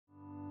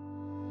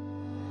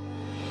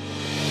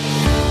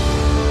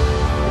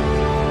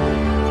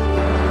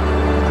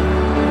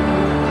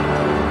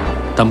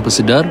Tanpa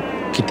sedar,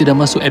 kita dah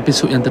masuk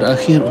episod yang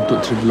terakhir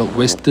untuk travelog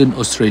Western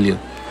Australia.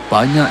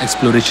 Banyak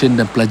exploration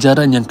dan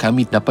pelajaran yang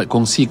kami dapat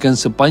kongsikan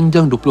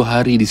sepanjang 20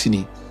 hari di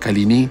sini.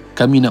 Kali ini,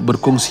 kami nak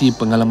berkongsi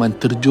pengalaman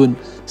terjun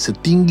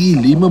setinggi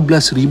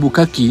 15,000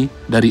 kaki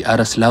dari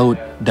aras laut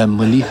dan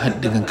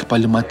melihat dengan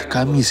kepala mata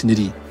kami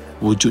sendiri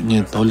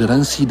wujudnya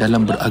toleransi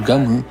dalam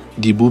beragama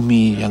di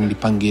bumi yang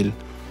dipanggil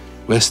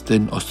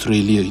Western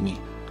Australia ini.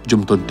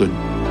 Jom tonton.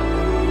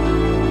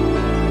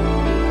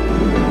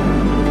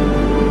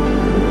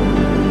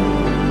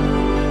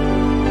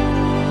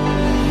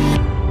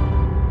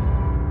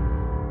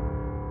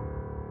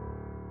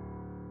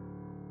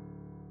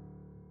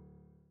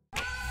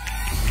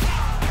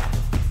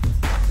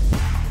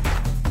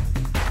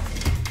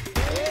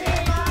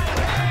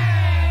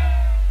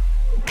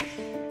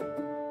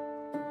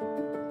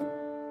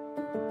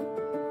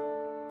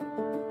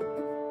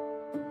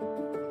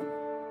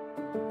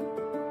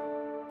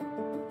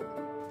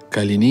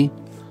 Kali ni,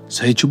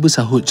 saya cuba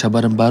sahut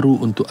cabaran baru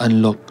untuk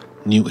unlock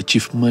new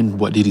achievement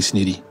buat diri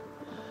sendiri.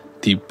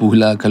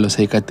 Tipulah kalau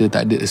saya kata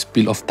tak ada a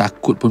spill of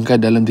takut pun kan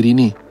dalam diri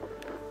ni.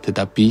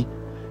 Tetapi,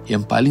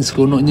 yang paling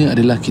seronoknya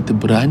adalah kita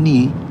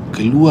berani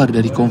keluar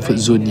dari comfort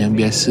zone yang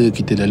biasa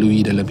kita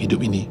lalui dalam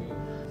hidup ini.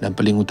 Dan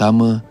paling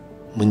utama,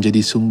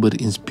 menjadi sumber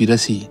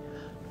inspirasi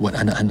buat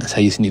anak-anak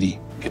saya sendiri.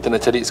 Kita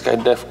nak cari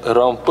skydive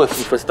around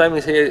Perth. First time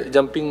ni saya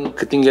jumping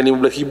ketinggian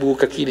 15,000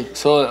 kaki ni.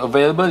 So,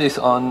 available is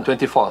on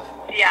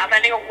 24th. Yeah, I've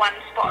only got one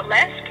spot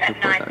left at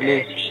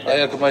 9:30.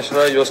 Hi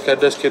Akumasyara, your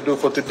skydive schedule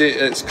for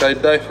today at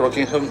Skydive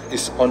Rockingham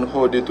is on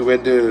hold due to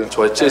weather.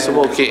 Cuaca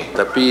semua okey,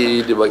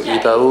 tapi dia bagi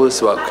tahu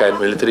sebabkan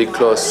military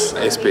close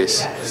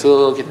airspace.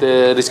 So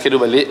kita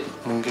reschedule balik.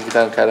 Mungkin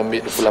kita akan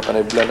ambil 28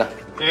 hari bulan lah.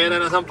 Okay, dah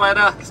nak sampai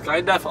dah.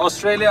 Skydive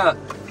Australia.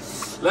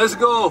 Let's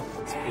go.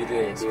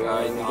 Experience.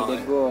 Ini kita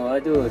go.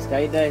 Aduh,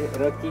 skydive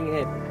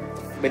Rockingham.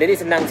 Benda ni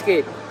senang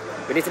sikit.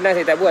 Benda senang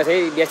saya tak buat.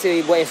 Saya biasa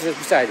buat yang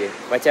susah-susah je.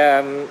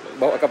 Macam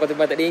bawa kapal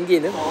terbang tak ada enjin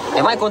tu.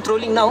 Am I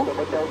controlling now?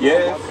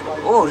 Yes.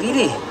 Oh,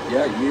 really?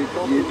 Yeah, you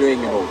doing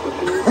it all.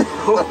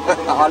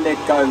 I'll let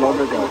go long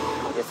ago.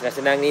 Yang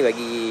senang-senang ni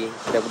bagi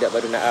budak-budak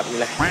baru nak up ni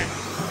lah.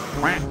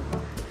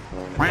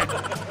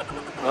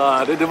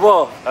 Ada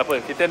demo. Apa?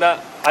 Kita nak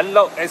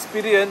unlock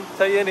experience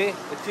saya ni.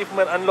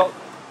 Achievement unlock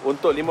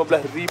untuk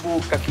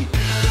 15,000 kaki.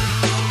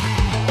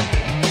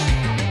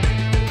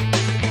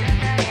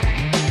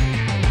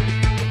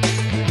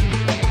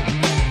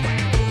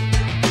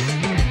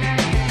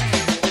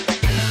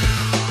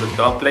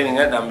 Korang plan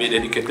ingat nak ambil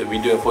dedicated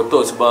video dan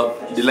foto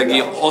sebab dia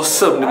lagi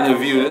awesome dia punya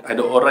view. Ada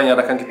orang yang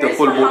rakan kita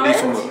full body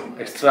semua.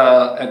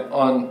 Extra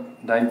add-on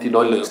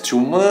 $90.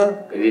 Cuma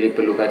Jadi dia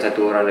perlukan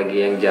satu orang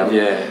lagi yang jam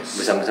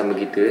bersama-sama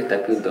kita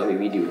tapi untuk ambil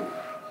video.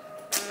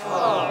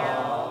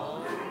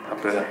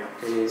 apa lah.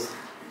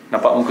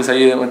 Nampak muka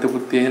saya mata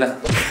putih lah.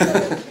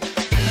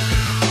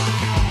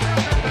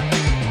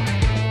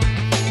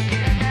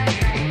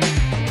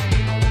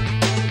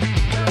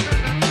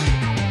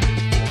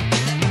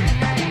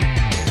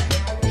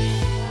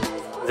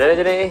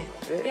 Jadi.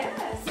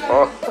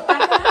 Oh.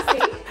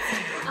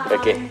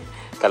 Okey.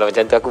 Kalau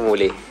macam tu aku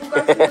boleh.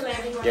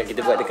 Yang kita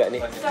buat dekat ni.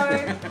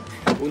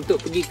 Untuk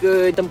pergi ke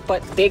tempat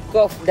take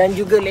off dan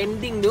juga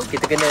landing tu,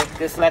 kita kena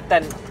ke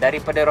selatan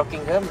daripada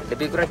Rockingham,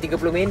 lebih kurang 30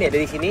 minit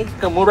dari sini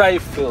Ke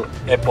Murrayfield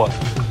Airport.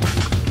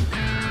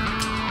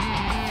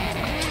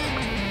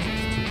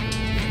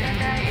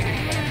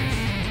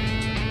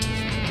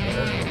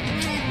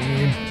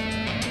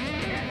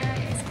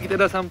 Kita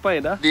dah sampai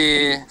dah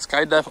di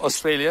Skydive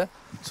Australia.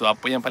 So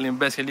apa yang paling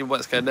best sekali buat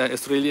Skydive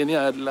Australia ni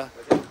adalah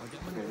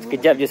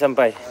kejap je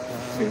sampai.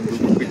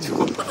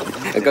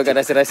 Kau kan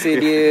rasa-rasa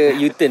dia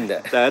U-turn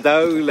tak? Tak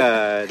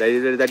tahulah.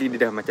 Dari tadi dia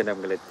dah macam dah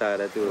menggeletar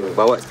dah tu.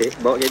 Bawa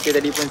kereta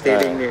tadi pun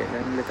steering dia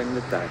dah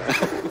menggeletar.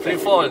 free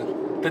fall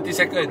 30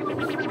 second.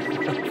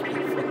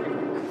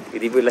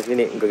 Tiba-tiba last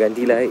minute kau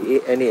gantilah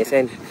ni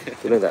SN.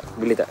 Tolong tak?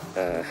 Boleh tak?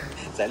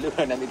 Selalu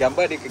orang nak ambil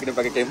gambar dia kena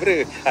pakai kamera.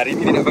 Hari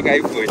ni dia nak pakai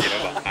iPhone je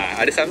nampak.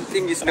 Ada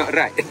something is not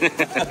right.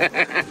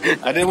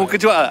 Ada muka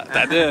cuak tak?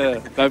 Tak ada.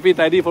 Tapi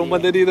tadi perempuan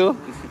tadi tu,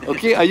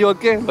 okay, are you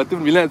okay? Lepas tu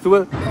bila nak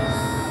tua.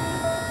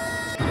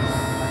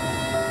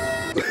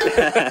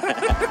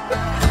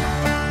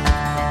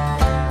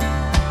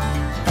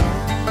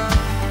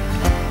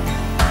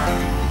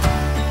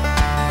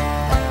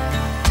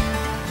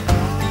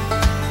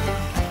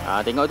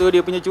 Tengok tu dia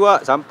punya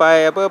cuak.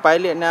 Sampai apa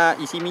pilot nak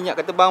isi minyak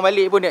ke terbang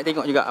balik pun dia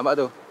tengok juga. Nampak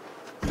tu.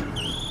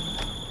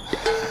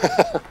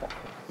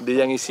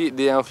 Dia yang isi,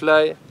 dia yang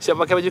fly. Siap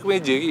pakai baju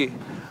kemeja lagi.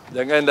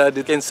 Jangan dah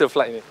dia cancel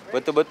flight ni.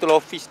 Betul-betul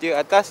office dia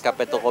atas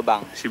kapal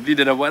terbang. Shibli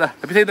dah buat lah.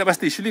 Tapi saya tak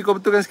pasti. Shibli kau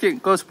betulkan sikit.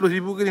 Kau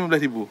 10,000 ke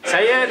 15,000?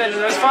 Saya dan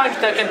Rasfah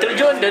kita akan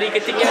terjun dari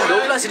ketinggian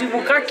 12,000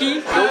 kaki.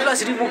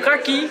 12,000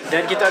 kaki.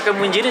 Dan kita akan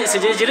menjerit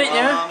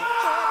sejerit-jeritnya.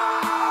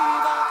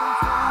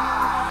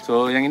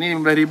 So yang ini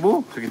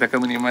 15,000. So kita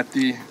akan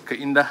menikmati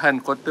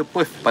keindahan kota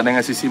Perth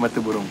pandangan sisi mata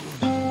burung.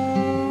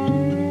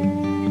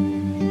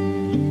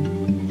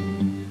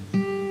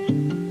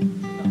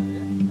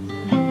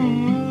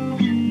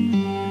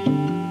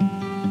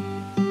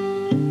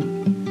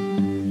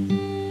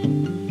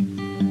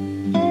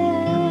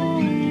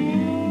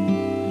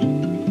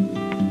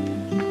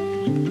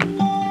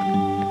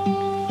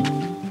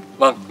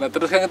 Bang, nak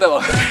teruskan ke tak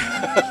bang?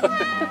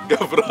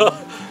 Gabra.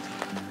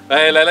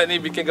 Lalat ni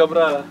bikin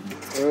gabra lah.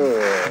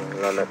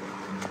 Lalat.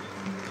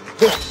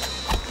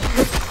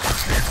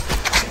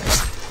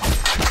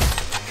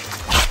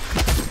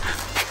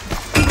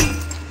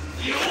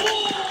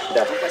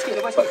 Dah. Lepas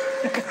sikit.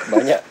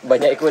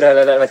 Banyak ekor dah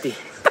lalat mati.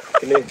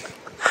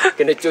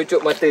 Kena cucuk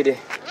mata dia.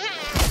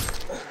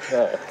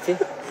 Okay.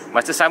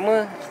 Masa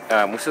sama,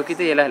 musuh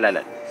kita ialah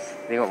lalat.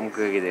 Tengok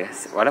muka kita.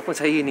 Walaupun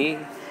saya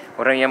ni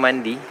orang yang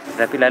mandi,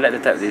 tapi lalat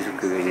tetap dia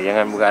suka je.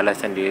 Jangan buka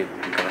alasan dia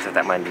bukan pasal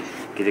tak mandi.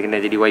 Kita kena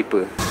jadi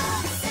wiper.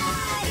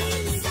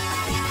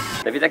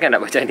 Tapi takkan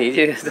nak macam ni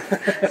je.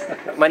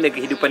 Mana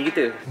kehidupan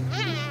kita?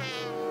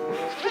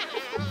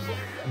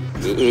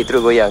 Terus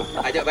goyang.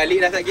 Ajak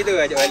balik dah tak gitu,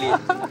 ajak balik.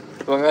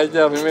 Tuang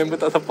ajar, member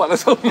tak sempat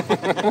langsung.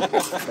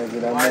 Lagi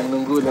lama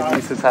nunggu,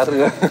 lagi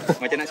sesara.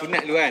 Macam nak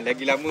sunat dulu kan,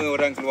 lagi lama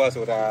orang keluar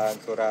seorang.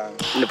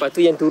 Lepas tu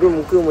yang turun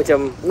muka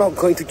macam, not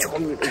going to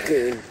join you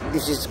again.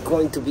 This is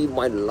going to be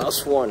my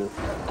last one.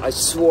 I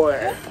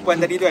swear. Puan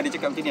tadi tu kan, dia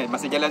cakap macam ni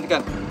masa jalan tu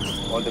kan.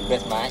 All the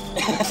best, mate.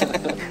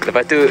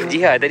 Lepas tu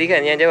Jihad tadi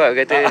kan yang jawab,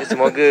 kata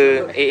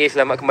semoga AA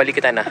selamat kembali ke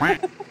tanah.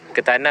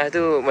 Ke tanah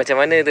tu macam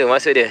mana tu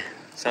maksud dia?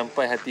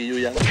 Sampai hati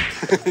you yang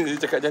dia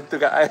cakap macam tu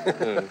kat I.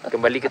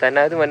 Kembali ke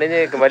tanah tu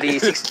maknanya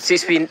kembali 6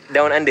 feet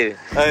down under.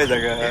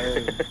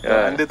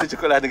 Jangan. Anda tu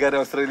cukup lah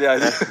negara Australia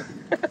je.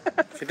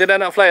 Kita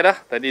dah nak fly dah.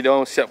 Tadi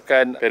diorang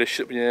siapkan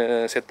parachute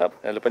punya setup.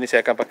 Lepas ni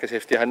saya akan pakai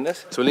safety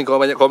harness. So ni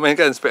korang banyak komen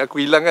kan spek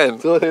aku hilang kan.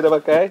 So saya dah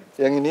pakai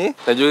yang ini.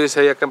 Dan juga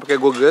saya akan pakai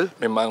goggle.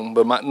 Memang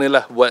bermakna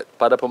lah buat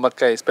para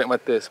pemakai spek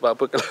mata. Sebab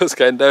apa, kalau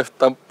skydive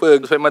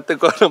tanpa spek mata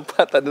kau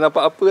nampak tak ada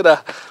nampak apa dah.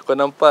 Kau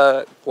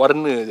nampak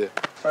warna je.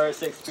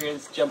 First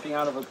experience jumping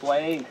out of a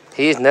plane.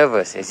 He is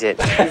nervous, is it?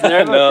 He's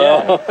nervous, No.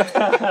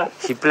 yeah.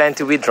 He planned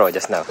to withdraw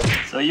just now.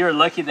 So you're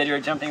lucky that you're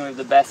jumping with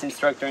the best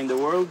instructor in the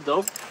world,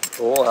 though.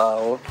 Oh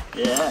wow.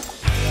 Yeah.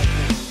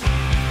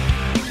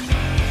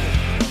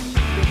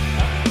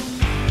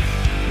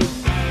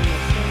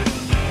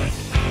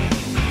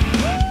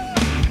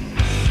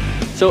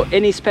 So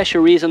any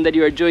special reason that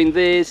you are doing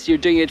this? You're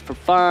doing it for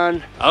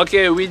fun?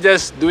 Okay, we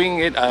just doing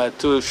it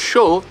to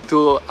show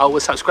to our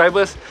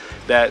subscribers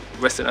that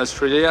Western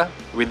Australia,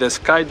 with the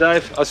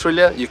skydive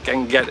Australia, you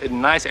can get a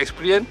nice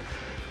experience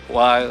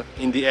while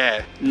in the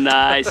air.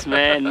 Nice,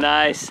 man,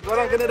 nice.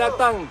 Korang kena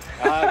datang.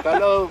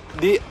 Kalau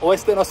di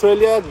Western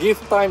Australia,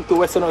 give time to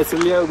Western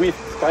Australia with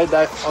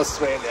Skydive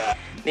Australia.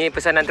 Ni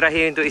pesanan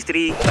terakhir untuk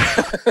isteri.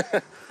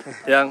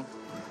 Yang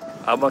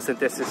abang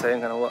sentiasa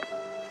sayangkan awak.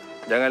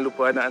 Jangan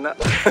lupa anak-anak.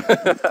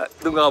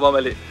 Tunggu abang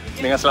balik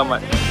dengan selamat.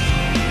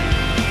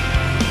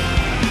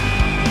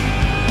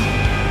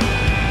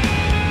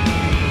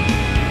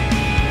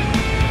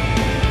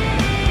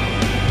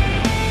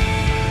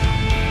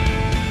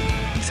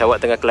 Pesawat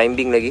tengah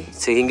climbing lagi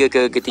sehingga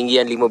ke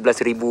ketinggian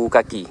 15,000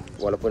 kaki.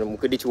 Walaupun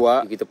muka dia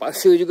cuak, kita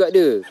paksa juga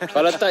dia.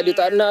 Kalau tak, dia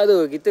tak nak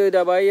tu. Kita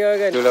dah bayar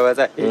kan. Itulah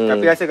pasal.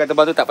 Tapi rasa kat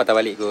tempat tu tak patah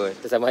balik kot.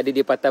 Sama ada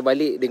dia patah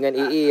balik dengan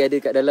AA ada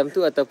kat dalam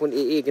tu, ataupun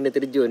AA kena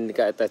terjun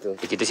dekat atas tu.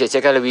 Kita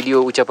siap-siapkanlah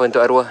video ucapan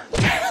untuk arwah.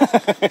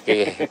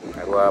 Okay.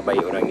 Arwah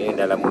baik orangnya,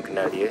 dah lama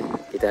kenal dia.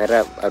 Kita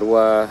harap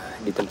arwah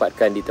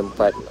ditempatkan di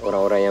tempat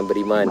orang-orang yang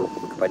beriman.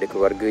 Kepada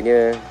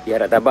keluarganya,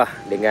 diharap tabah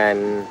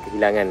dengan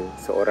kehilangan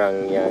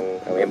seorang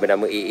yang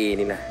bernama AA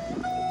ni lah.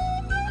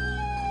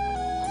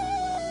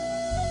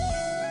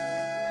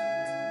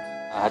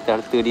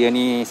 Harta-harta dia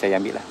ni saya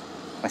ambil lah.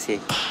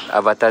 Masih.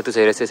 Avata tu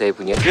saya rasa saya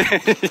punya.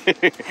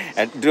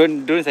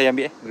 Drone saya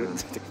ambil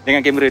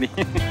dengan kamera ni.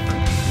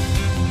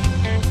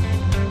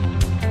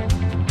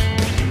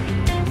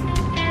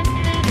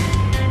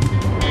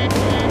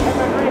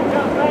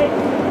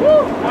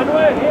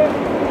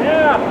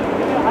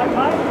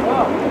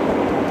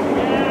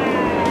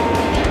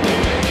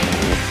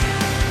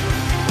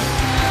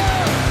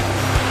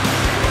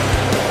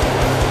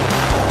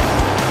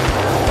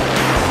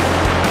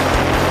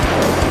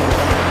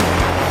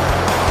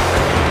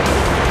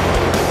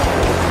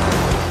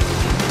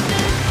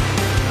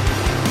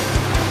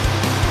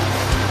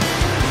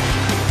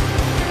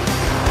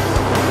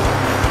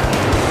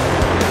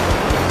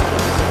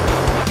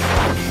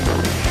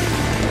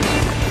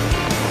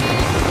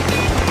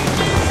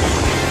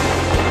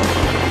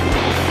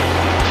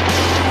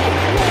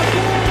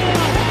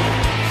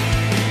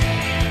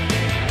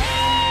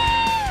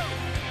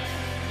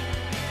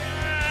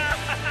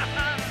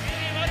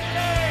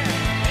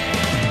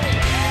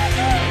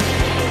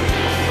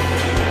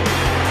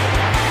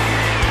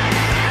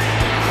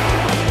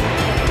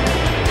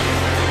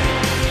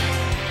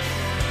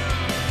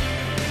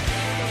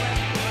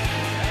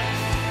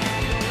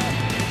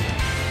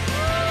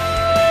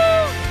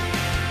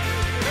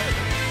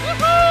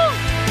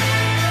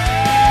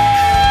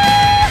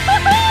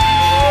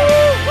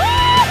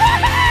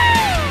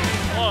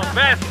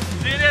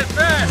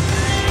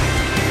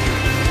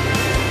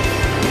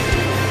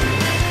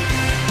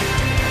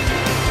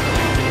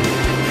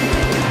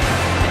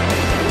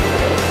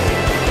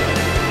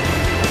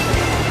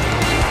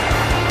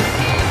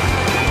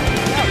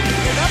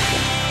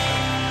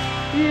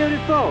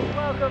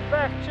 Welcome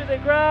back to the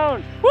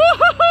ground.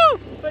 Woohoo!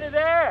 Put it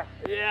there.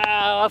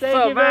 Yeah, awesome,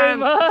 Thank you very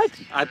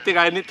much. I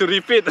think I need to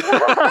repeat.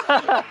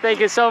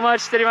 Thank you so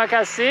much. Terima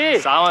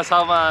kasih.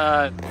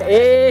 Sama-sama.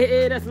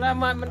 Dah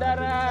selamat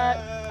mendarat.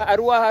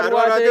 Arwah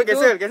tu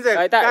cancel.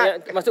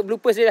 Tak, masuk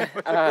bloopers je dah.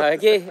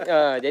 Okey.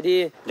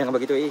 Jadi Jangan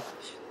bagi tahu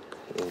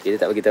kita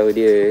tak bagi tahu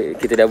dia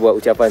kita dah buat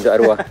ucapan untuk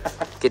arwah.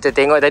 Kita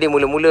tengok tadi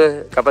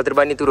mula-mula kapal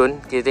terbang ni turun,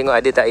 kita tengok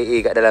ada tak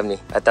AA kat dalam ni.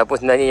 Ataupun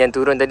sebenarnya yang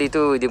turun tadi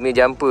tu dia punya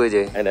jumper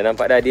je. Dah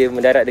nampak dah dia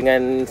mendarat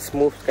dengan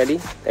smooth sekali.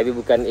 Tapi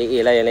bukan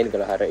AA lah, yang lain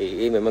kalau harap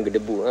AA memang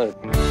gedebu.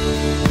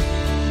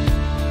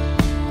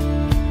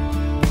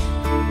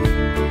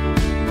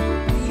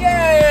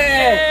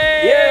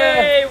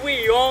 Yay!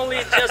 We only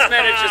just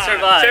managed to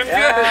survive.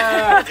 Champion.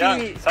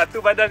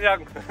 Satu badan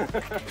yang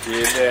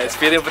gila,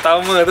 experience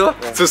pertama tu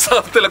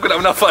susah betul aku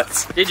nak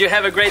bernafas. Did you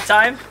have a great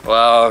time?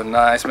 Wow,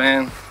 nice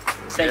man.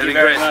 Thank you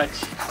very much.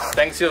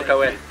 Thanks you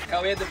kawan.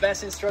 Kawan the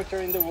best instructor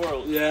in the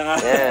world. Yeah.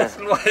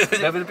 Keluar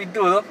dari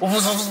pintu tu.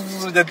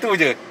 Macam tu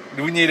je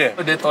bunyi dia.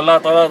 Dia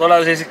tolak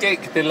sikit,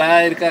 kita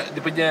lari dekat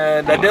dia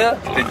punya dada,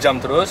 kita jump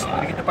terus.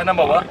 Jadi kita pandang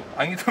bawah,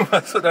 angin tu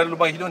masuk dalam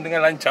lubang hidung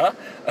dengan lancar.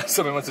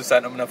 So memang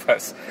susah nak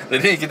bernafas.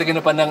 Jadi kita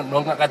kena pandang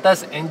longkak ke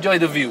atas, enjoy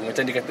the view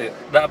macam dia kata.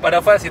 Dah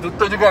dapat nafas, dia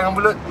tutup juga dengan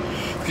mulut.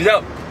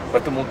 Sekejap. Lepas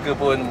tu muka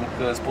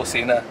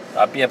pusing lah.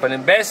 Tapi yang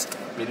paling best,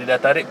 bila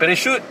dah tarik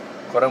parachute,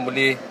 korang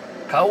boleh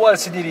kawal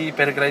sendiri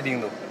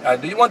paragliding tu.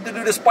 Do you want to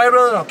do the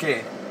spiral?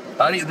 Okay.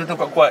 Tarik tu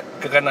kuat-kuat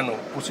ke kanan tu.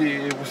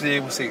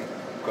 Pusing.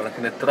 Korang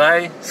kena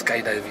try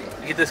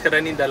skydiving. Kita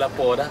sekarang ni dah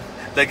lapar dah.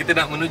 Dan kita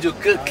nak menuju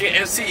ke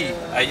KFC.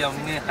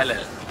 Ayamnya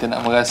halal. Kita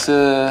nak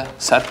merasa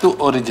satu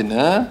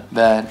original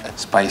dan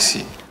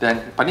spicy.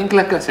 Dan paling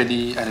kelakar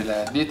sekali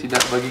adalah dia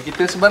tidak bagi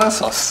kita sebarang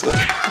sos.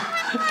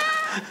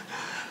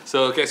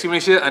 So KFC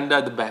Malaysia, anda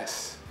the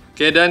best.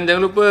 Okay, dan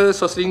jangan lupa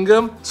sos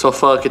linggam. So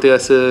far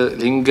kita rasa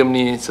linggam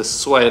ni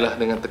sesuai lah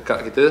dengan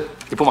tekak kita.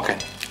 Kita pun makan.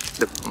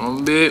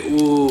 Ambil,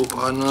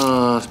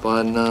 panas.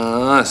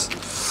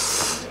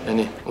 Yang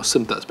ni,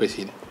 awesome tak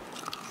spicy ni?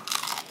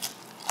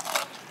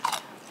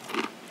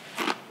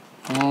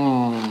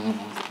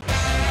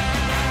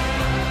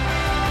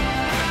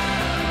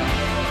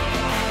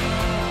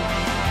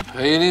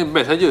 Hari ni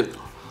best saja.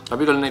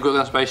 Tapi kalau nak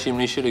ikutkan spicy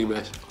Malaysia lagi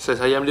best.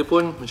 Saiz ayam dia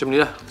pun macam ni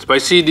lah.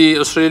 Spicy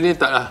di Australia ni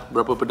taklah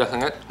berapa pedas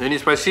sangat. Yang ni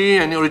spicy,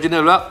 yang ni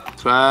original pula.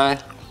 Try.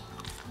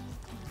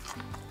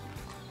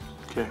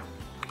 Okay.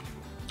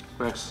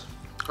 Best.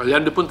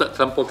 Ayam dia pun tak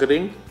terlampau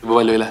kering.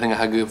 Berbaloi lah dengan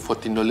harga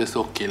 $14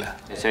 tu okey lah.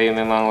 Saya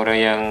memang orang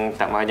yang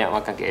tak banyak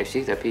makan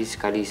KFC, tapi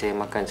sekali saya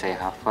makan saya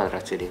hafal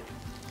rasa dia.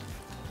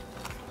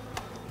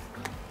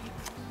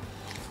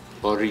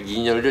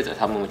 Original dia tak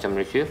sama macam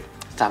Malaysia.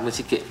 Sama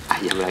sikit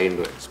ayam lain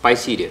tu.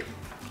 Spicy dia.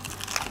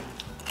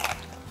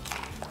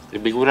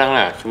 Lebih kurang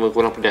lah, cuma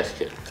kurang pedas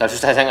sikit. Kalau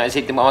susah sangat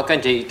saya tempat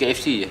makan, cari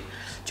KFC je.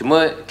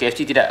 Cuma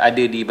KFC tidak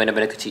ada di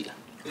bandar-bandar kecil.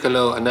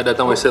 Kalau anda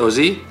datang Western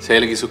Aussie, saya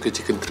lagi suka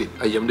chicken trip.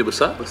 Ayam dia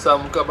besar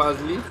muka Abang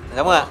Azli.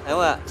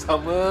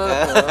 Sama.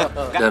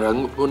 Dan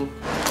rangut pun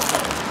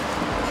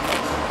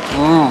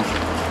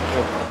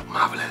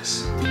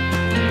marvelous.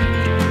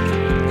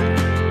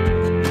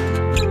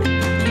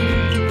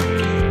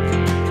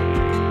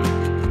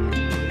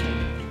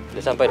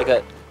 Dah sampai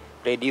dekat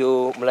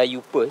radio Melayu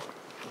Perth.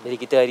 Jadi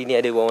kita hari ni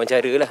ada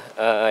wawancara lah.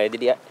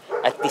 Jadi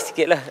artis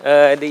sikit lah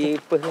di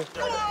Perth ni.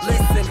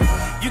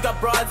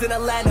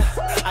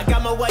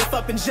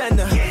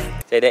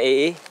 Saya dah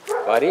AA,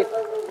 Farid.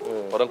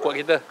 Orang kuat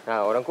kita.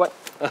 Orang kuat.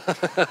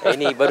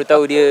 Ini baru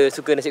tahu dia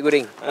suka nasi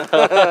goreng.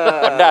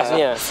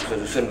 Pedasnya.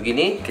 Susun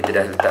begini, kita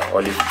dah letak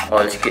olive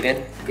oil sikit kan.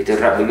 Kita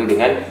rub dulu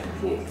dengan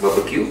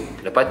barbecue.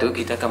 Lepas tu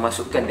kita akan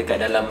masukkan dekat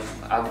dalam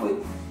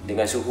oven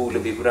dengan suhu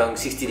lebih kurang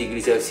 60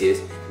 degree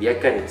Celsius.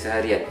 Biarkan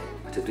seharian.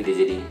 Lepas tu dia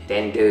jadi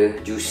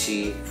tender,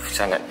 juicy,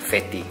 sangat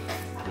fatty.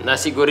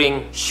 Nasi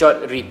goreng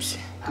short ribs.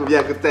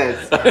 Biar aku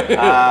test.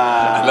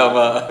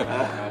 Alamak.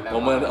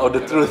 Moment of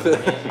the truth.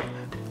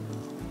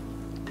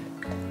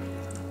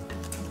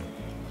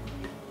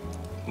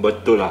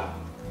 Betul lah.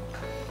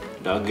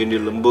 Daging dia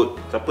lembut.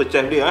 Siapa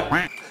chef dia?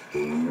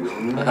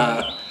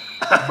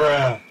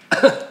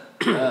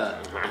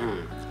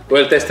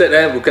 Well tested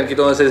bukan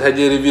kita orang saja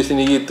review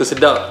sendiri tu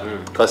sedap.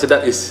 Kalau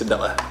sedap is sedap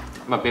lah.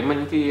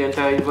 Payment nanti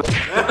hantar je.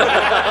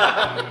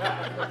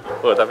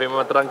 Oh, tapi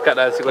memang terangkat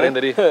lah nasi goreng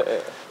tadi.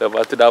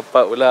 Lepas tu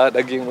dapat pula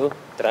daging tu.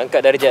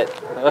 Terangkat darjat.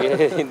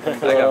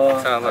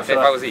 Assalamualaikum.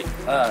 Saya Fauzi.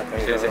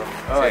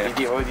 DJ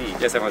Fauzi.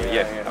 Ya, saya Fauzi.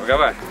 Ya. Apa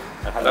khabar?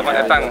 Selamat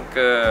datang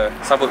ke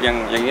suburb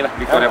yang inilah,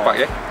 Victoria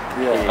Park ya.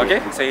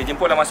 Okey, saya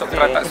jemputlah masuk ke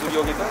ratak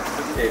studio kita.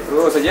 Okey,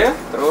 terus saja.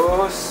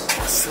 Terus.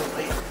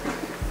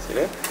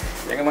 Sila.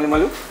 Jangan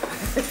malu-malu.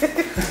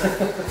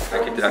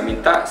 Kita nak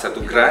minta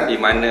satu grant di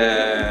mana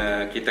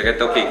kita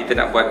kata okey, kita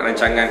nak buat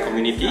rancangan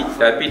komuniti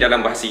tapi dalam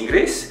bahasa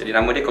Inggeris. Jadi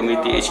nama dia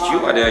Community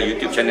HQ, ada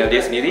YouTube channel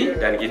dia sendiri,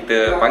 dan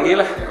kita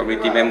panggil lah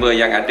community member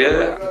yang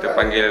ada. Kita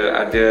panggil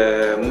ada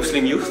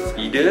Muslim youth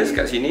leaders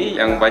kat sini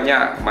yang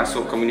banyak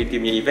masuk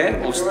community punya event,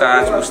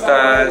 ustaz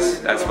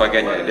dan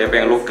sebagainya. Dia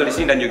yang lokal di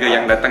sini dan juga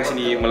yang datang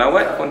sini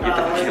melawat pun kita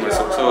pergi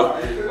masuk. So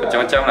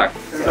macam-macam lah.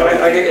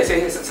 Okay,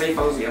 saya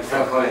Fauzi.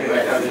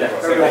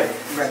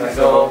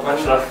 So,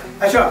 Ashraf.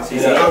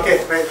 Okey,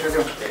 baik,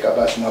 terima kasih.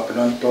 Khabar semua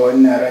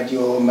penonton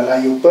Radio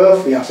Melayu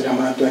Perth yang sedang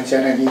menonton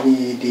siaran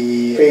ini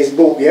di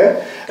Facebook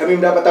ya.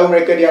 Kami mendapat tahu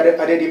mereka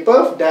ada di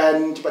Perth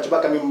dan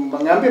cepat-cepat kami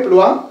mengambil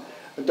peluang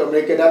untuk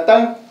mereka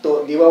datang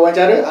untuk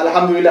diwawancara.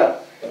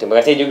 Alhamdulillah.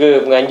 Terima kasih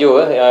juga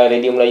penganjur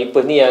Radio Melayu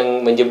Perth ni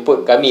yang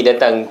menjemput kami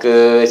datang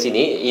ke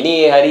sini.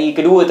 Ini hari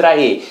kedua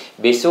terakhir.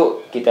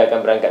 Besok kita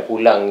akan berangkat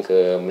pulang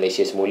ke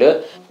Malaysia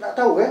semula. Nak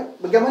tahu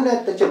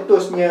bagaimana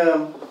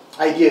tercetusnya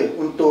idea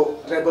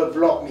untuk travel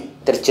vlog ni?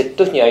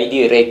 Tercetusnya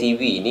idea Ray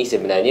TV ni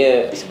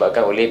sebenarnya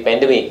disebabkan oleh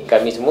pandemik.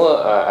 Kami semua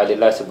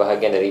adalah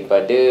sebahagian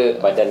daripada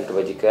Badan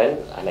Kebajikan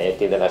Anak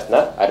Yatim dan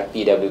Asnaf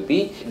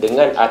RPWP.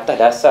 Dengan atas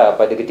dasar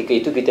pada ketika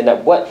itu kita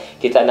nak buat,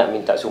 kita nak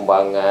minta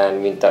sumbangan,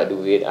 minta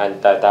duit,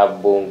 hantar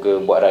tabung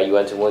ke, buat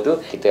rayuan semua tu.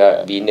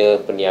 Kita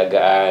bina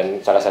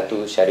perniagaan salah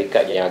satu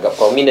syarikat yang agak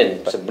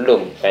prominent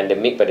sebelum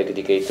pandemik pada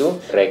ketika itu,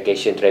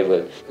 Vacation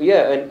Travel. We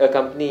are a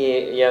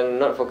company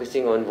yang not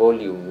focusing on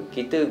volume.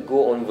 Kita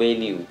go on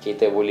value.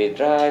 Kita boleh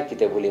drive,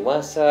 kita boleh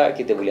masak,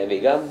 kita boleh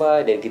ambil gambar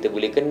dan kita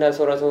boleh kenal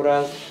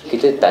seorang-seorang.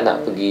 Kita tak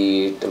nak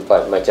pergi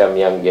tempat macam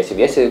yang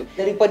biasa-biasa.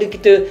 Daripada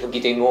kita pergi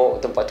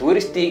tengok tempat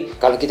turistik,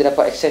 kalau kita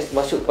dapat akses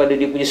masuk pada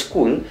dia punya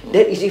school,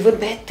 that is even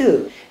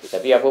better.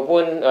 Tapi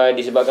apapun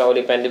disebabkan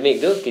oleh pandemik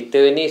tu,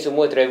 kita ni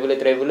semua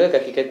traveller,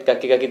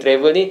 kaki-kaki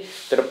travel ni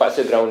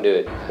terpaksa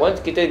grounded.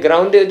 Once kita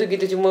grounded tu,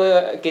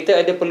 kita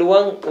ada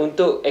peluang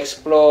untuk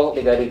explore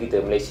negara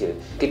kita, Malaysia.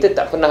 Kita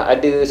tak pernah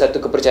ada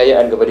satu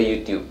kepercayaan kepada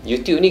YouTube.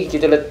 YouTube ni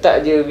kita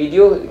letak je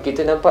video,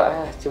 kita nampak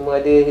cuma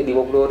ada 50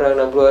 orang,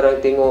 60 orang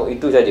tengok,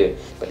 itu saja.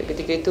 Pada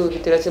ketika itu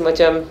kita rasa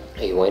macam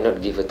why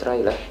not give a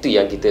try lah. Itu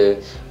yang kita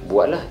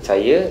buatlah.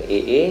 Saya,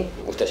 AA,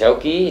 Ustaz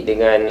Syauqi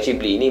dengan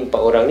Shibli ni, 4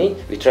 orang ni,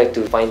 we try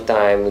to find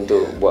time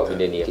untuk buat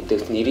benda ni. Kita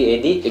sendiri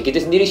edit,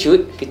 kita sendiri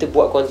shoot, kita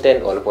buat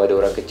konten walaupun ada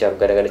orang kecam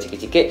kadang-kadang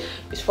sikit-sikit,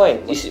 it's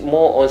fine. It's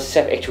more on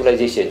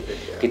self-actualization.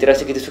 Kita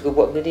rasa kita suka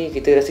buat benda ni,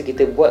 kita rasa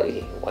kita buat,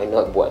 why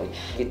not buat ni.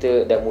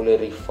 Kita dah mula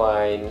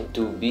refine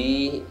to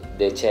be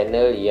the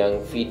channel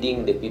yang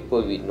feeding the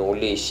people with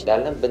knowledge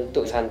dalam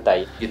bentuk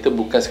santai. Kita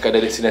bukan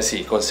sekadar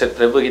destinasi. Konsep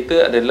travel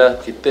kita adalah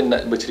kita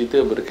nak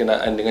bercerita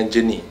berkenaan dengan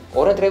journey.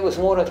 Orang travel,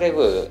 semua orang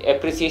travel.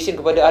 Appreciation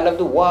kepada alam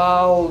tu,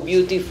 wow,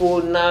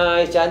 beautiful,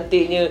 nice,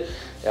 cantiknya.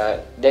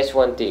 That's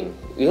one thing.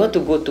 We want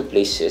to go to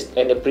places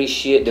and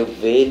appreciate the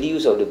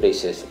values of the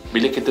places.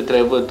 Bila kita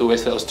travel to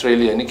Western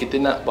Australia ni, kita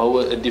nak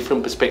bawa a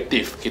different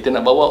perspective. Kita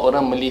nak bawa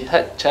orang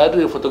melihat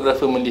cara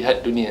fotografer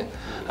melihat dunia.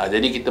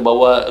 Jadi kita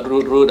bawa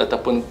road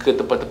ataupun ke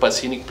tempat-tempat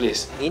scenic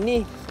place.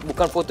 Ini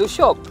bukan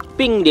Photoshop.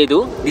 Pink dia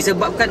tu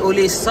disebabkan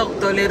oleh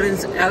salt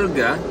tolerance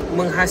alga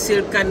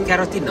menghasilkan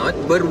carotenoid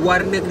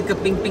berwarna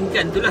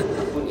keping-pingkan tu lah.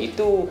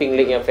 Itu pink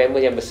lake yang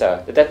famous, yang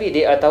besar. Tetapi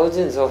there are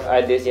thousands of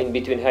others yang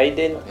between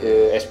Hayden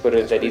ke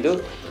Esperance tadi tu,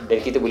 dan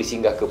kita boleh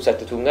singgah ke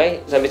satu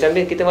sungai.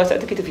 Sambil-sambil kita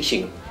masak tu, kita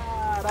fishing.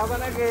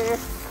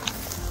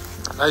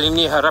 Kali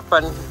ni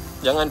harapan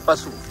jangan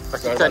pasu.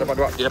 Pastikan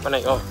dia dapat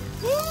naik.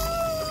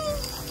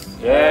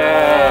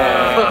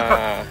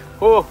 Yeah.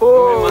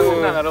 Memang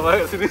senang kalau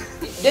balik sini.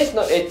 That's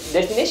not a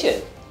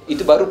destination.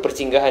 Itu baru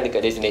persinggahan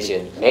dekat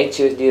destination.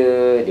 Nature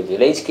dia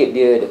punya landscape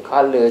dia, the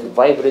colour, the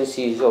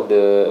vibrancy of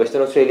the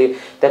Western Australia.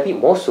 Tapi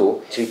more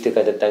so,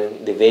 ceritakan tentang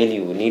the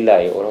value,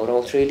 nilai orang-orang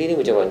Australia ni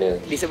macam mana.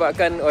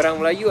 Disebabkan orang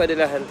Melayu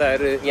adalah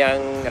antara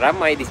yang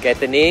ramai di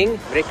Katanya,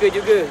 mereka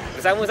juga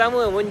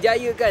bersama-sama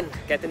menjayakan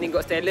Katanya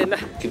Got Talent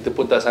lah. Kita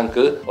pun tak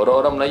sangka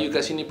orang-orang Melayu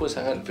kat sini pun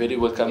sangat very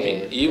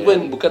welcoming.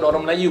 Even bukan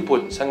orang Melayu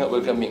pun sangat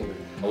welcoming.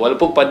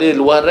 Walaupun pada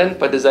luaran,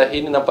 pada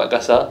zahir ni nampak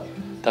kasar,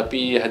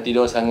 tapi hati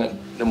dia sangat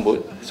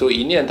lembut. So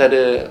ini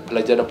antara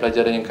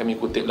pelajaran-pelajaran yang kami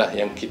kutip lah,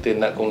 yang kita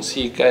nak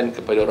kongsikan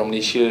kepada orang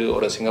Malaysia,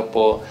 orang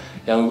Singapura,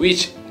 yang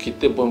which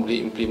kita pun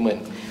boleh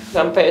implement.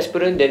 Sampai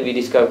Esperance, then we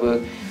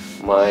discover,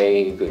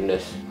 my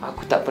goodness,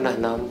 aku tak pernah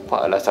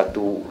nampak lah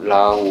satu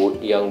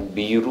laut yang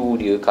biru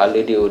dia,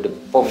 colour dia the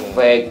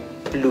perfect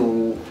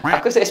blue.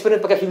 Aku rasa Esperance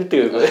pakai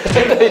filter kot.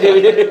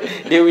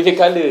 dia punya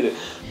colour tu.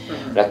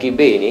 Lucky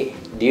Bay ni,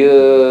 dia,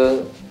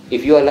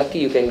 if you are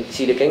lucky, you can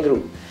see the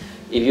kangaroo.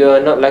 If you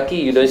are not lucky,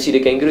 you don't see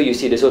the kangaroo, you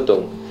see the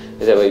sotong.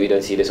 That's why we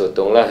don't see the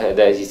sotong lah,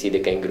 then you see the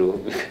kangaroo.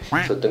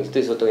 Sotong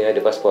itu sotong yang ada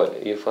pasport.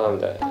 You faham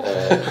tak?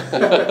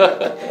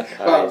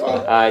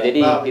 Jadi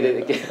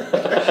kita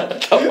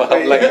tak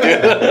faham lagi dia.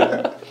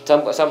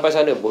 Sampai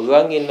sana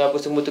berangin apa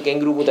semua tu,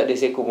 kangaroo pun tak ada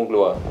seekor pun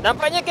keluar.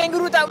 Nampaknya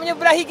kangaroo tak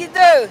menyebelahi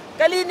kita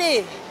kali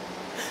ni.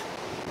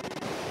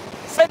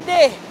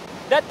 Sedih,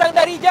 datang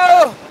dari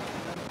jauh.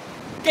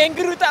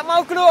 Kangaroo tak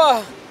mau keluar.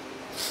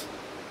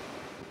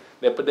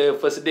 Daripada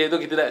first day tu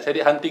kita nak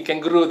cari hunting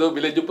kangaroo tu.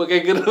 Bila jumpa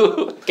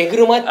kangaroo,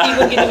 Kangaroo mati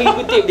pun kita pergi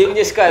kutip dia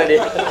punya skull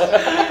dia.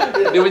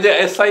 dia punya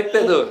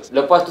excited tu.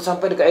 Lepas tu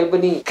sampai dekat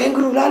Albany,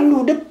 kangaroo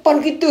lalu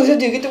depan kita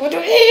saja. Kita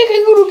macam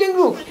kangaroo.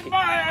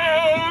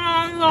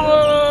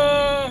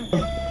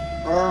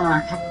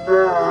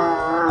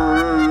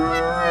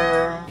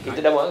 Kita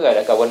dah marah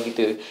dah kawan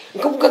kita.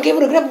 Kau buka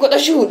kamera, kenapa kau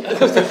tak shoot?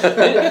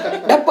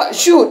 Dapat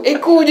shoot,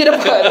 ekor je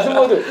dapat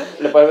semua tu.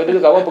 Lepas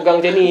tu kawan pegang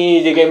macam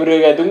ni je kamera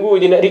kan.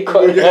 Tunggu je nak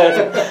record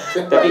kan.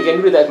 Tapi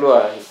kangaroo tak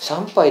keluar.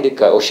 Sampai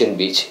dekat Ocean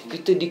Beach,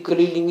 kita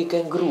dikelilingi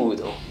kangaroo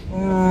tau.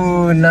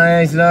 Oh,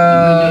 nice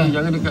lah.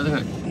 Jangan dekat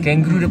sangat.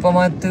 Kangaroo depan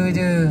mata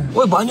je.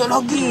 Oi, banyak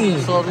lagi.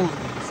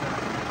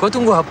 Kau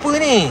tunggu apa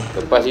ni?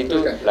 Lepas itu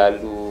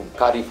lalu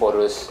Kari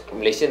Forest.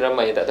 Malaysia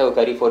ramai yang tak tahu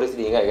Kari Forest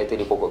dia ingat kata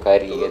dia pokok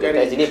kari. Kata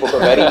tak, sini pokok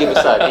kari dia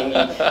besar,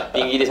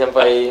 tinggi dia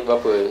sampai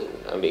berapa?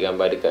 Ambil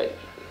gambar dekat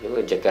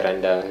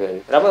Jacaranda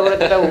kan. Ramai orang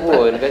tak tahu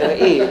pun. Kata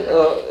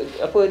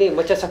apa ni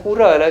macam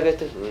sakura lah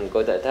kata.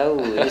 Kau tak tahu.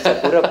 Ini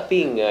sakura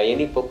pink ah, yang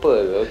ni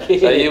purple. Okey.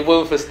 Saya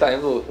pun first time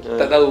tu.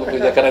 Tak tahu pun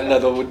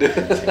Jacaranda tu benda.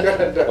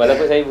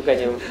 Walaupun saya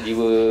bukannya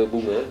jiwa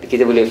bunga,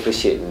 kita boleh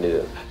appreciate benda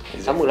tu.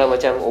 Sama lah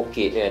macam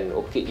orchid kan.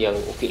 Orchid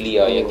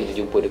liar yang kita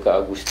jumpa dekat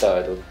Augusta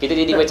tu. Kita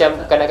jadi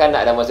macam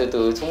kanak-kanak dah masa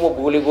tu. Semua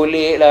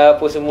golek-golek lah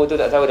apa semua tu.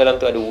 Tak tahu dalam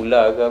tu ada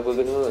ular ke apa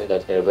ke tu.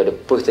 Daripada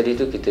Perth tadi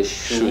tu kita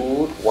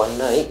shoot one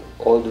night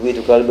all the way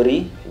to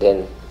Calgary.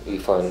 Then we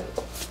found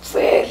a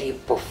very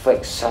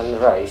perfect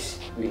sunrise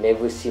we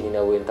never seen in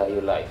our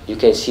entire life. You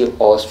can see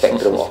all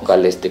spectrum of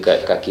colours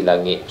dekat kaki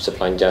langit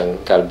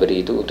sepanjang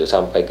Calgary tu untuk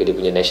sampai ke dia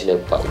punya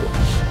national park tu.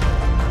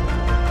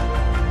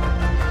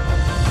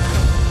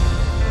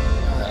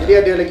 Jadi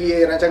ada lagi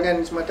rancangan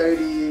sementara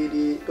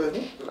di Perth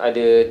ni?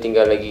 Ada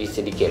tinggal lagi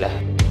sedikit lah.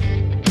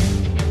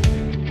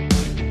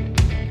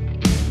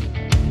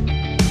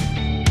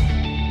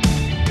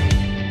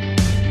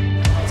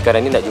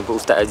 Sekarang ni nak jumpa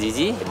Ustaz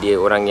Azizi. Dia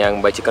orang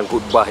yang bacakan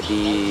khutbah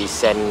di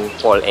St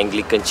Paul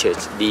Anglican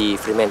Church di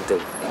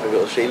Fremantle. Di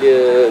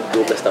Australia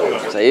 12 tahun.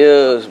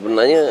 Saya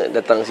sebenarnya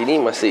datang sini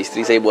masa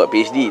isteri saya buat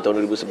PhD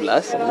tahun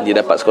 2011. Dia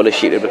dapat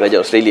scholarship daripada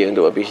kerajaan Australia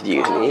untuk buat PhD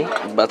kat sini.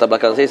 Latar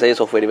belakang saya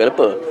software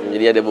developer.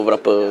 Jadi ada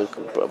beberapa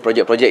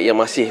projek-projek yang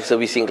masih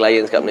servicing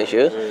clients kat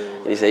Malaysia.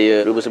 Jadi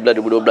saya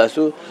 2011-2012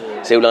 tu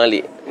saya ulang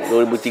alik.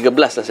 2013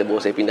 lah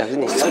saya pindah ke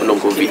sini. Sebelum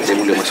Covid saya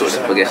mula masuk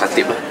sebagai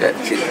khatib lah kat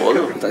St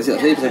Paul. Tak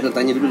silap saya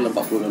tanya dulu dalam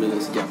 $40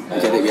 sejam.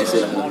 Cara biasa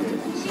lah.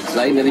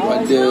 Selain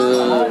daripada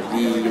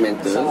di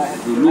Mental,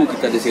 dulu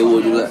kita ada sewa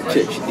juga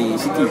church di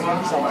City.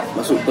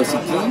 Masuk per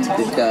City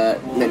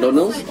dekat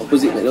McDonald's,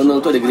 opposite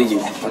McDonald's tu ada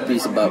gereja. Tapi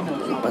sebab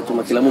lepas tu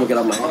makin lama makin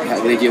ramai, pihak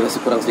gereja rasa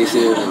kurang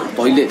selesa.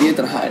 Toilet dia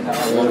terhad.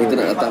 Orang kita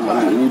nak datang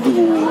ambil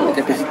wudu.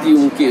 Capacity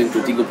mungkin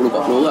untuk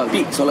 30-40 orang.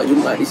 Peak solat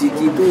Jumaat di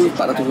City tu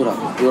 400 orang.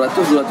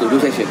 200,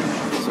 2 session.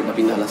 So dah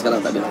pindah lah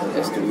sekarang tak ada.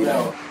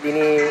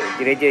 Ini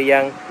gereja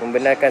yang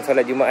membenarkan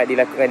solat Jumaat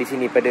dilakukan di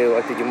sini pada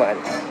waktu Jumaat.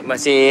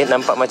 Masih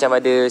nampak macam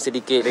ada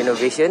sedikit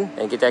renovation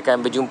dan kita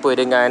akan berjumpa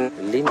dengan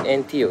Lynn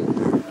and Theo.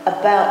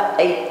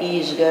 About 8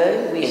 years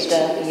ago we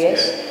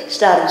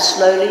started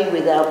slowly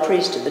with our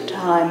priest at the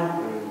time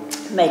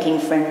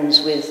making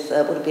friends with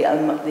the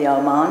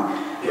Oman.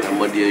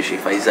 Nama dia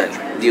Sheikh Faizal.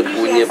 Dia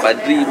punya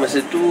paderi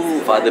masa tu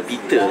Father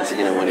Peter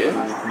saja nama dia.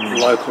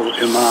 Local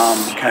imam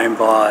came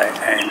by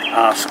and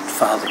asked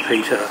Father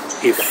Peter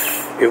if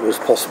it was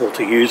possible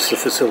to use the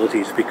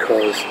facilities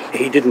because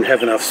he didn't have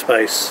enough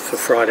space for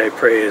Friday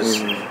prayers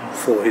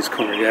for his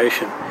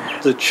congregation.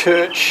 The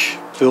church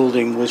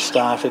building was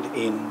started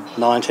in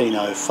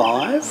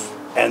 1905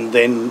 and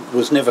then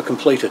was never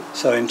completed.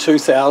 So in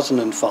 2005,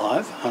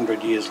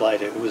 100 years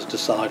later, it was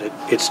decided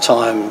it's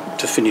time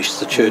to finish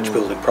the church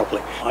building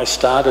properly. I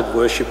started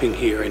worshipping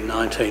here in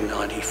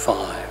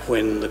 1995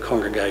 when the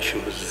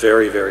congregation was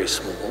very, very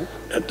small.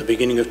 At the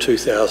beginning of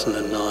 2009,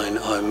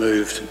 I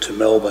moved to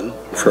Melbourne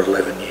for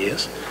 11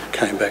 years,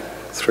 came back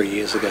 3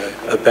 years ago,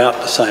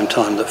 about the same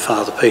time that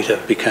Father Peter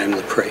became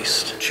the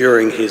priest.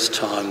 During his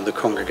time, the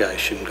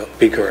congregation got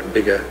bigger and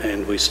bigger,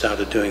 and we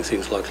started doing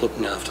things like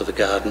looking after the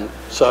garden.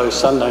 So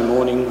Sunday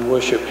morning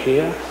worship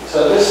here.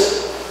 So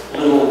this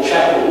little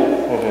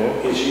chapel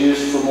is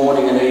used for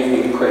morning and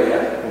evening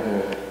prayer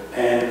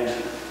and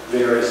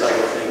various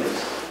other things.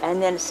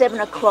 And then 7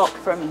 o'clock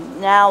from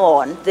now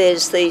on,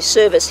 there's the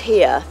service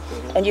here,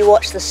 and you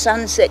watch the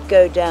sunset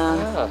go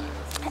down,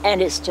 and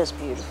it's just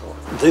beautiful.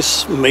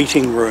 This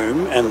meeting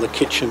room and the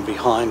kitchen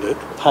behind it,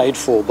 paid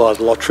for by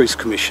the Lotteries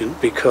Commission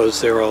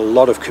because there are a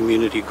lot of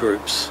community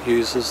groups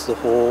uses the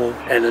hall.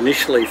 And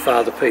initially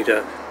Father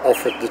Peter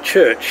offered the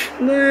church.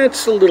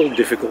 It's a little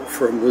difficult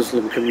for a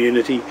Muslim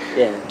community.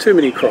 Too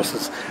many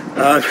crosses.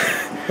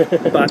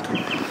 But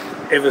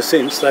ever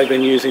since they've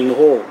been using the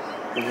hall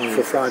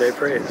for Friday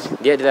prayers.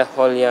 Dia adalah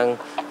hall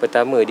yang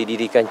pertama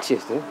didirikan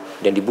church tu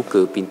dan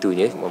dibuka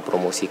pintunya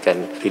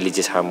mempromosikan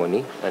religious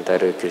harmony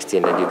antara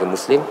Kristian dan juga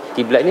Muslim.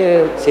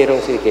 Kiblatnya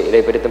serong sedikit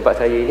daripada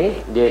tempat saya ini,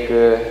 dia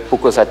ke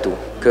pukul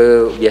 1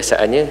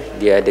 kebiasaannya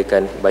dia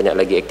adakan banyak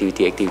lagi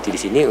aktiviti-aktiviti di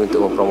sini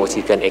untuk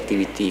mempromosikan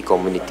aktiviti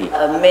komuniti.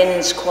 A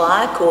men's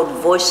choir called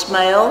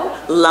Voicemail,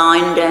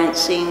 line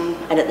dancing,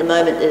 and at the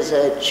moment there's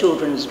a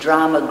children's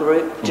drama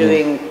group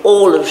doing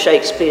all of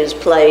Shakespeare's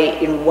play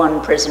in one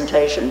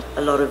presentation.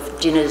 A lot of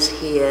dinners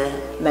here.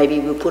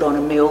 Maybe we'll put on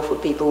a meal for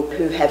people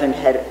who haven't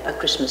had a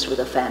Christmas with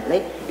a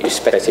family. You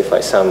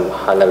specify some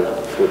halal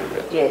food.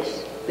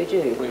 Yes, we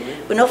do.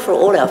 We're not for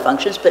all our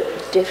functions, but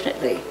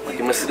definitely.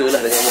 Makin mesra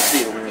lah dengan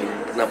Muslim.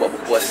 Pernah buat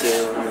berpuasa.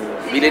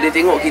 Bila dia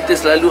tengok kita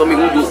selalu ambil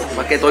wuduk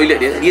pakai toilet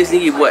dia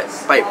sendiri buat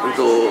pipe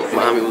untuk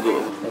ambil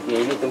wuduk. Okay,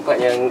 ini tempat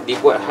yang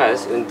dibuat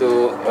khas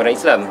untuk orang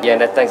Islam yang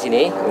datang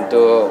sini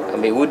untuk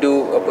ambil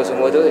wuduk apa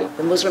semua tu.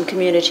 The Muslim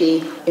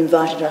community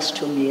invited us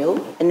to a meal,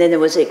 and then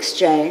there was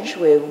exchange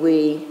where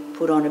we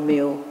put on a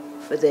meal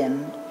for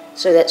them.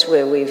 So that's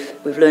where we've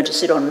learned to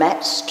sit on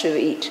mats to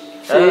eat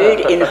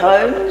food in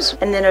homes,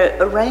 and then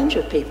a range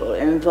of people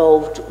are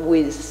involved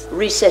with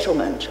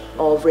resettlement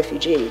of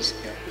refugees.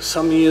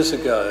 Some years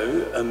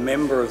ago, a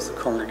member of the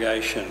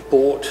congregation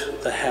bought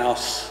the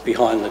house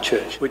behind the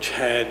church, which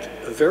had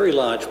a very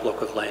large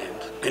block of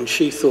land. And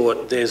she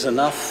thought there's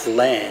enough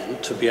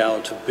land to be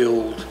able to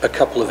build a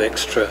couple of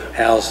extra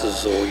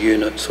houses or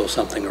units or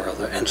something or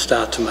other and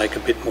start to make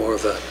a bit more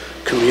of a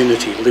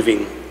community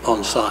living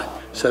on site.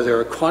 So there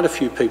are quite a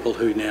few people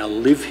who now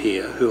live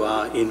here who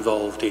are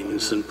involved in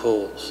St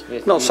Paul's.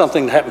 Not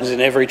something that happens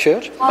in every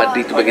church.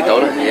 Paderi tu bagi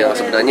tahu lah yang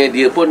sebenarnya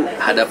dia pun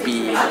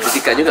hadapi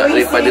kritikan juga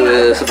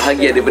daripada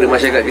sebahagian daripada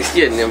masyarakat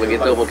Kristian yang bagi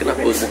tahu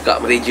kenapa buka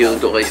gereja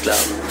untuk orang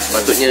Islam.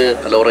 Patutnya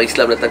kalau orang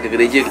Islam datang ke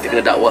gereja kita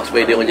kena dakwah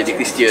supaya dia orang jadi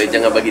Kristian,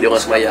 jangan bagi dia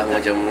orang sembahyang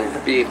macam.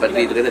 Tapi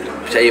paderi tu kata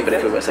percaya pada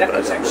kebebasan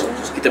beragama.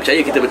 Kita percaya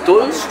kita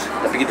betul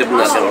tapi kita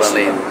benarkan orang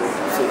lain.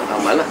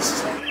 Amal lah.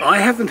 I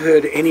haven't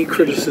heard any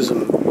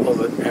criticism of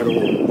it at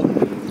all.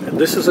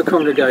 This is a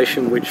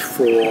congregation which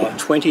for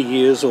 20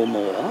 years or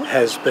more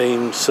has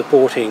been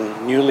supporting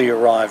newly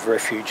arrived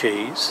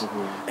refugees,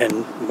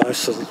 and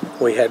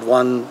we had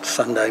one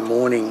Sunday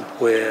morning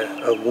where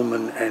a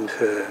woman and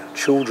her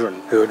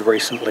children who had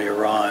recently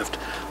arrived,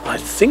 I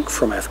think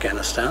from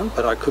Afghanistan,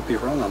 but I could be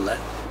wrong on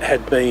that,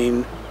 had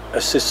been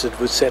assisted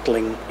with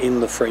settling in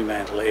the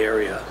Fremantle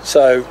area.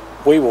 So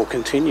we will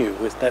continue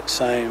with that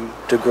same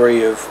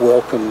degree of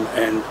welcome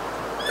and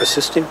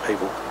assisting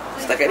people.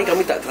 Setakat ni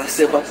kami tak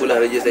terasa apa-apa lah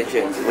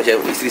registration. Macam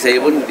isteri saya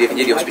pun dia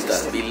kerja di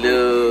hospital. Bila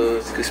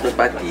Christmas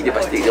party dia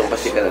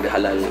pastikan ada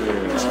halal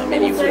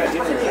menu.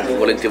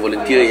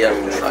 Volunteer yang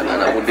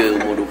anak-anak muda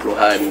umur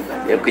 20-an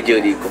yang kerja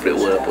di corporate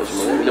world apa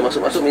semua. Bila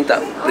masuk-masuk minta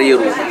prayer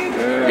room.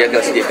 Dia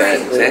akan sediakan.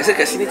 Saya rasa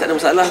kat sini tak ada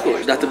masalah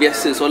kot. Dah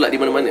terbiasa solat di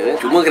mana-mana.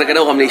 Cuma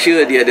kadang-kadang orang Malaysia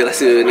dia ada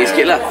rasa ni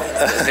sikit lah.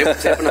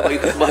 Saya pernah pergi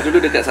khutbah dulu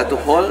dekat satu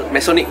hall,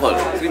 Masonic Hall.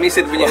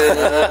 Freemason punya.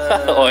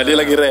 Oh, dia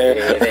lagi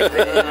rare.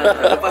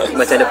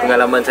 Macam ada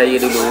pengalaman saya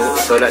dulu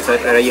solat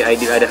raya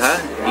Adha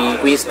di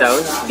Queenstown,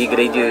 di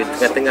gereja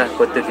tengah-tengah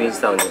kota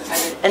Queenstown.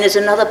 And there's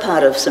another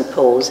part of St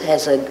Paul's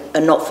has a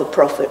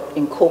not-for-profit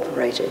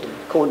incorporated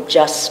called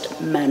Just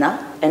Manna.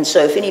 And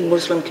so if any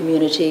Muslim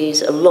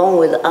communities, along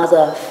with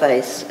other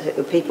faiths,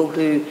 people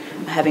who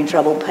are having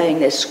trouble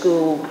paying their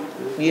school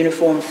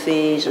uniform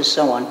fees or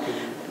so on,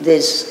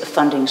 there's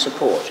funding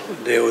support.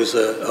 There was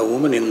a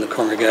woman in the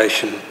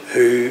congregation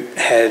who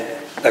had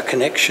a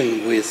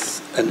connection with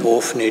an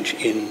orphanage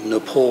in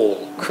Nepal,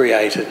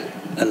 created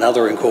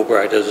another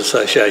incorporated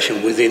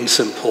association within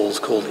St Paul's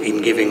called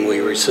In Giving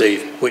We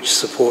Receive, which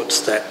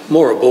supports that,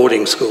 more a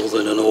boarding school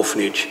than an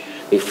orphanage.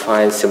 We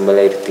find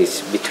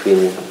similarities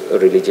between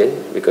religion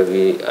because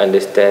we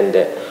understand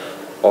that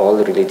all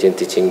religion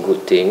teaching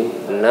good thing.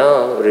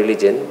 Now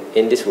religion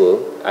in this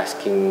world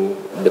asking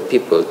the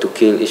people to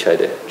kill each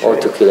other or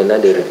to kill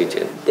another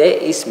religion. There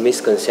is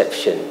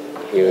misconception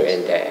here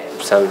and there.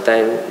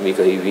 Sometimes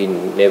because we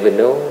never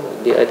know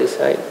the other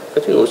side,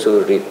 but we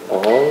also read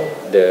all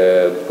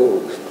the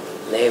books.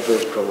 Never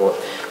promote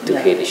to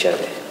hate each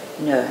other.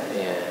 No,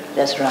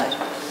 that's right.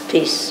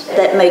 Peace.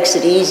 That makes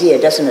it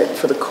easier, doesn't it,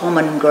 for the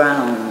common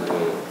ground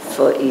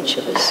for each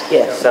of us.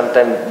 Yeah.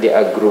 Sometimes there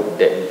are groups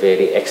that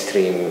very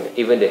extreme.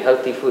 Even the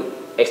healthy food,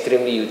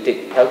 extremely you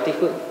take healthy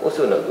food,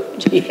 also not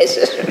good. Yes,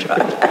 that's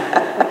right.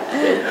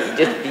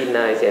 Just be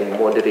nice and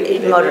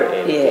moderate.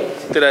 Moderate, yeah.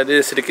 Itu dah ada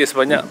sedikit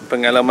sebanyak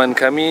pengalaman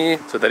kami.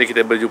 So tadi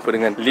kita berjumpa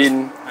dengan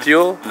Lin,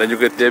 Tio dan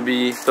juga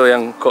Debbie. So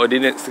yang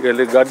coordinate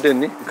segala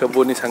garden ni,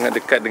 kebun ni sangat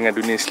dekat dengan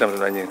dunia Islam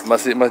sebenarnya.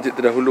 Masjid-masjid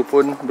terdahulu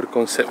pun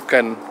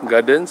berkonsepkan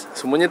gardens.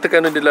 Semuanya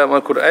terkandung dalam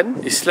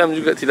Al-Quran. Islam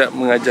juga tidak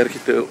mengajar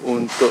kita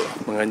untuk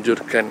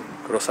menganjurkan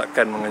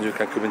kerosakan,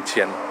 menganjurkan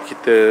kebencian.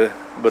 Kita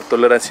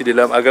bertoleransi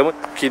dalam agama.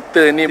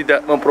 Kita ni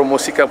tidak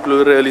mempromosikan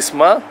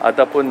pluralisme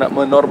ataupun nak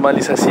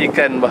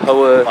menormalisasikan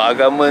bahawa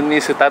agama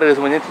ni setara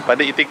semuanya.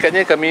 Pada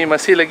itikadnya kami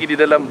masih lagi di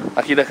dalam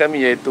akidah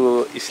kami,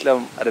 iaitu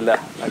Islam adalah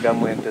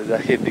agama yang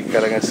terzahir di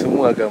kalangan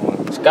semua agama.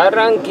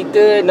 Sekarang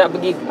kita nak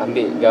pergi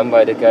ambil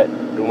gambar dekat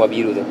rumah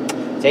biru tu.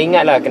 Saya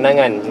ingatlah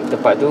kenangan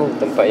tempat tu,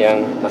 tempat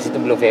yang masa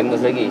tu belum famous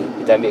lagi.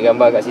 Kita ambil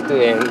gambar kat situ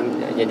yang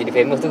jadi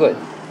famous tu kot.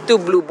 itu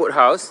Blue Boat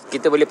House,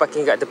 kita boleh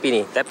parking kat tepi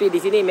ni. Tapi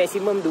di sini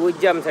maksimum 2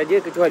 jam saja,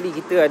 kecuali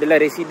kita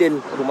adalah resident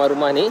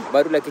rumah-rumah ni,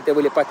 barulah kita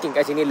boleh parking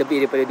kat sini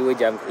lebih daripada 2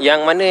 jam.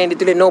 Yang mana yang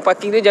ditulis no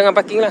parking tu, jangan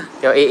parking lah.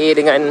 Yang AA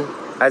dengan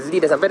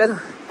Azli dah sampai dah tu.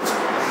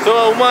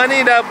 So rumah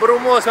ni dah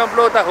berumur 90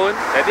 tahun.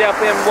 Jadi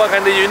apa yang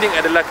membuatkan dia unik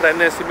adalah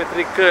kerana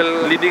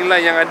symmetrical leading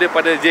line yang ada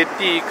pada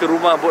jeti ke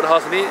rumah boat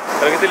house ni.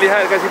 Kalau kita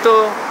lihat kat situ,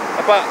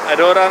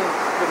 ada orang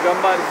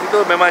tergambar di situ,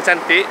 memang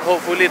cantik.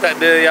 Hopefully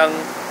tak ada yang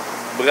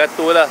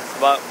beratur lah.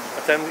 Sebab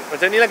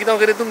macam ni lah kita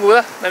orang kena tunggu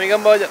lah. Nak ambil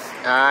gambar sekejap.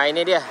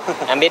 Ini dia.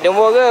 Ambil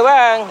nombor ke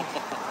bang?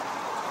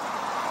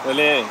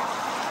 Boleh.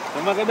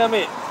 Memang kena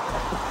ambil.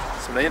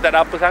 Sebenarnya tak ada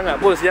apa sangat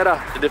pun sejarah.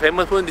 Dia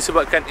famous pun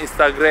disebabkan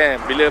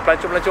Instagram. Bila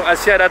pelancong-pelancong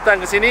Asia datang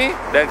ke sini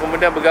dan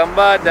kemudian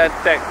bergambar dan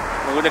tag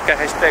menggunakan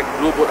hashtag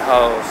Blue Boat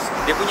House.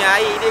 Dia punya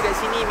air dia kat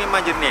sini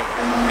memang jernih.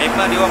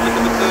 Memang dia orang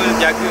betul-betul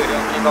jaga dia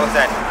orang punya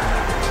kawasan.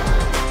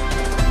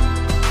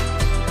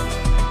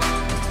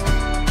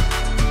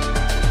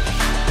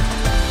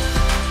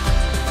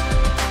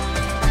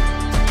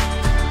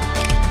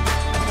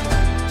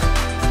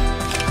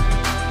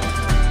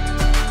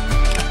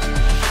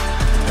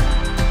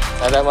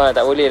 Alamak,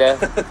 tak boleh dah.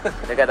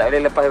 Dekat tak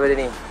boleh lepas daripada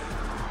ni.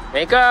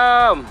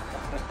 Assalamualaikum.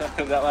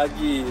 Tak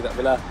bagi, tak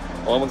apalah.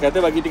 Orang kata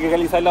bagi 3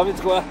 kali salam ni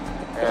cukup lah.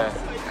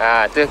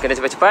 Tu kena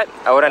cepat-cepat.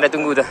 Orang dah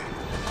tunggu tu.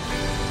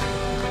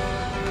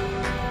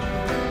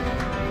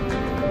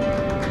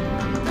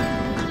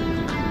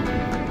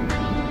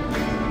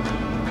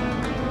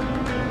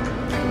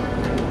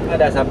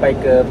 Dah sampai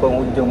ke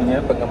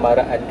penghujungnya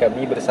pengembaraan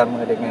kami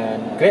bersama dengan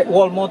Great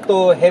Wall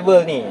Motor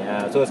Havel ni.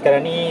 So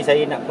sekarang ni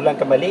saya nak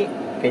pulangkan balik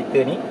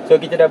kereta ni. So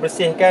kita dah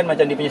bersihkan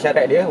macam dia punya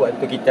syarat dia.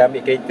 Waktu kita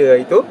ambil kereta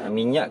itu,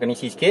 minyak kena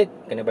isi sikit,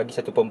 kena bagi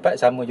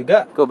 1/4 sama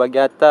juga. Kau bagi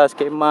atas,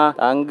 kemah,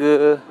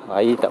 tangga,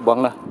 air tak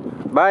buang lah.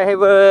 Bye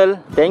Havel.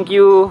 Thank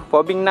you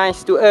for being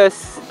nice to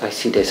us. I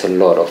see there's a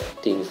lot of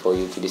things for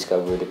you to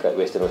discover dekat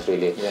Western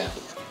Australia.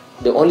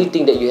 The only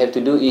thing that you have to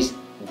do is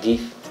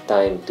give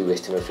time to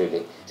Western Australia.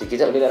 So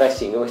kita tak boleh nak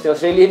rushing. Western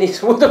Australia ni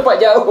semua tempat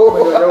jauh.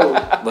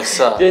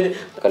 Besar.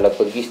 Kalau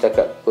pergi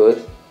setakat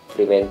Perth,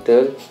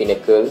 Fremantle,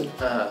 Pinnacle,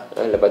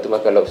 lepas tu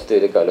makan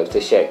lobster dekat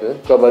Lobster Shack ke,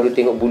 kau baru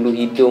tengok bulu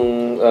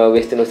hidung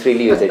Western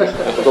Australia saja.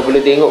 Kau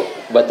boleh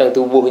tengok batang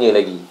tubuhnya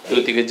lagi.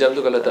 Dulu 3 jam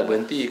tu kalau tak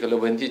berhenti. Kalau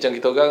berhenti macam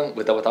kita orang,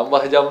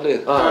 bertambah-tambah jam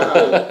dia.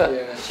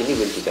 Sini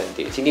berhenti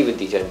cantik, sini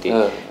berhenti cantik,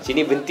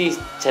 sini berhenti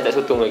cadat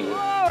sotong lagi.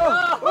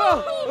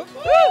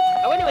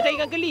 Awak ni macam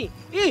ikan keli.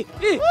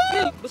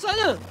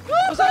 Besarnya.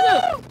 Besarnya. Besarnya.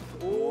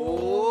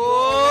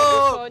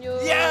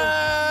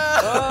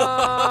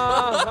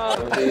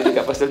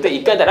 Dekat pasal tu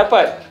ikan tak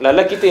dapat.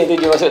 Lala kita yang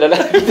tuju masuk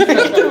dalam.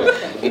 Kita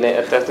pergi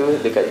naik atas tu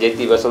dekat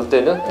jeti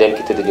Sultan tu, dan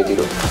kita tuju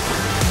tidur.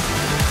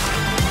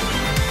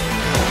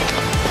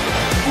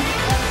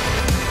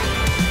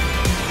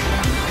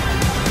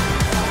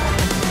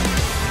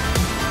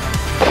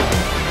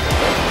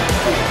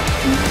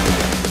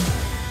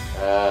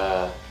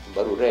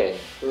 Baru rare.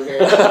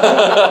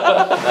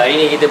 Hari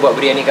ni kita buat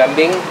biryani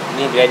kambing.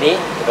 Ni biryani,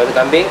 lepas tu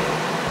kambing,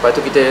 lepas tu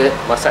kita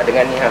masak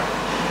dengan ni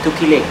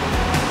turkey leg.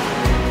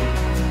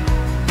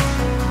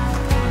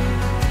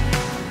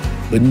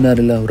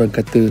 Benarlah orang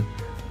kata,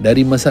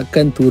 dari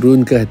masakan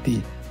turun ke hati.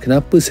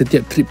 Kenapa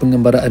setiap trip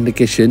pengembaraan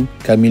vacation,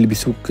 kami lebih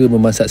suka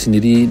memasak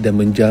sendiri dan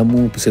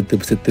menjamu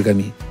peserta-peserta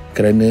kami?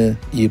 Kerana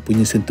ia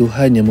punya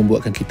sentuhan yang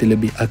membuatkan kita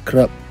lebih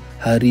akrab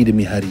hari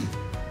demi hari.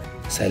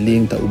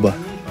 Saling tak ubah.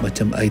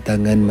 Macam air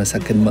tangan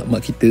masakan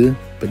mak-mak kita,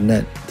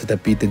 penat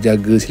tetapi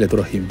terjaga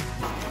silaturahim.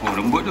 Oh,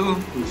 lembut tu.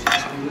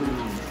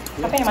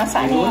 Apa yang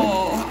masak ni?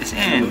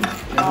 SN.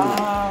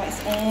 Oh,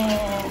 SN.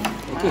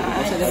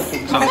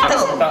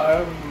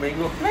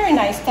 Mango. Very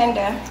nice,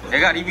 tender.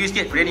 Kak, review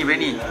sikit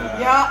biryani.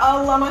 Ya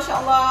Allah, Masya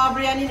Allah,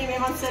 biryani ni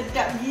memang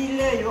sedap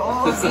gila. Ya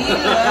Allah,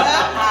 gila.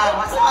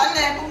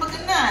 Masalah pun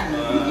berkenan.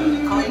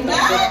 Kau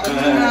ingat?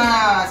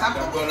 Siapa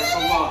pun ni?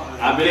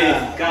 Habis.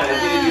 Kak,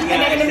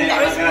 kena minta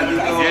rezeki.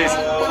 Yes.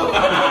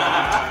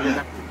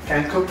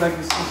 Can cook like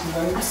this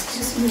sebenarnya?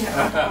 Excuse me.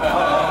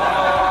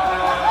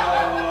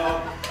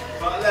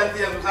 Soalan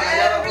dia bukan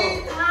ajar apa.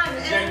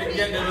 Jangan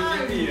dah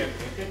rezeki ya.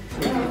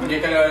 Dia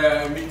kalau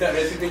minta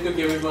resipi tu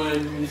dia memang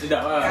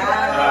sedap lah.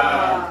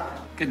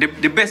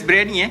 The best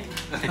biryani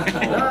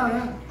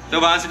Tu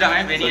bang sedap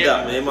biryani.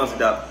 Sedap, memang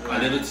sedap.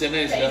 Ada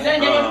nutritionnya.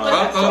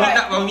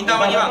 Kau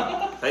minta apa ni bang?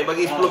 Saya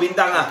bagi 10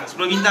 bintang lah.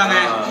 10 bintang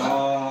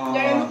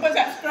Jangan lupa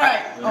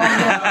subscribe.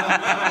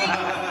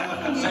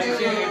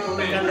 Subscribe.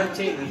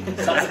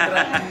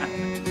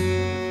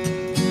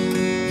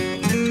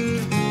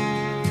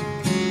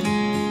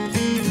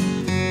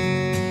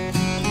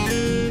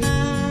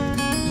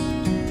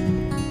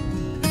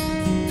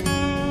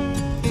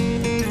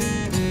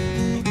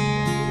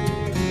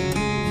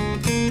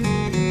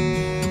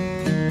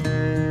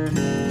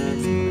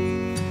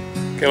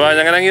 Okay bang,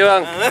 jangan nangis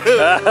bang.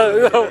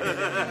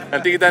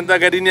 Nanti kita hantar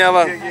Gardenia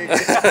bang.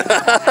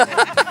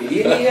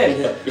 Dia ni kan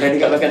yang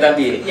dekat belakang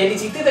tabir. Yang dia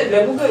cerita tak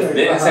dalam Google.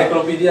 Dia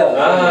encyclopedia.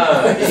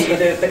 Jadi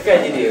kita tekan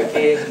je dia.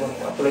 Okey,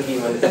 apa lagi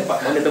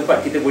mana tempat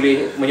kita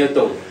boleh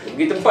menyotong.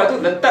 Pergi tempat tu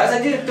letak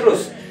saja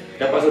terus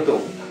dapat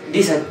sotong.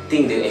 This I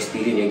think the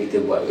experience yang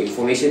kita buat.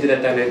 Information tu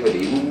datang daripada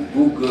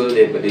Google,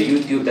 daripada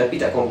YouTube, tapi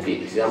tak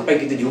complete.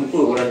 Sampai kita jumpa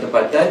orang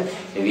tempatan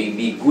and we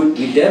be good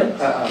with them,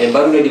 dan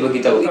barulah dia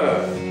bagi tahu.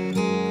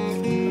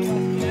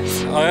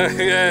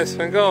 Yes,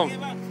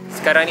 Assalamualaikum.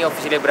 Sekarang ni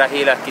officially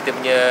berakhir lah kita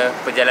punya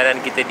perjalanan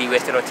kita di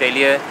Western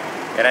Australia.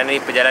 Sekarang ni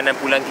perjalanan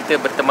pulang kita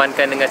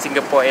bertemankan dengan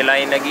Singapore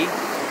Airlines lagi.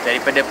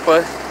 Daripada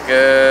Perth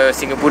ke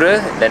Singapura,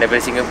 dan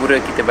daripada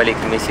Singapura kita balik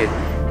ke Malaysia.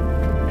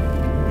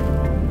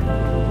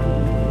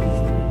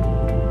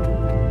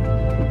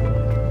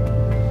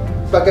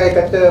 Sebagai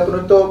kata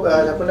penutup,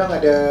 Zapunang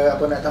ada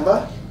apa nak tambah?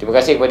 Terima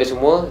kasih kepada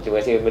semua.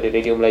 Terima kasih kepada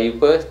Radio Melayu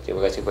Perth.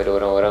 Terima kasih kepada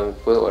orang-orang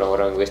Perth,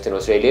 orang-orang Western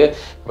Australia.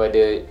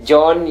 Kepada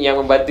John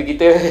yang membantu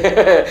kita.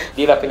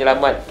 Dialah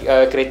penyelamat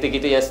kereta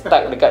kita yang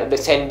stuck dekat the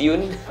sand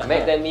dune.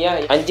 Matt dan Mia,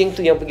 anjing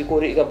tu yang pergi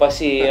korekkan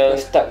pasir yang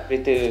stuck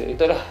kereta.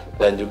 Itulah.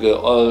 Dan juga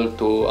all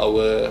to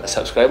our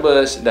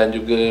subscribers, dan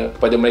juga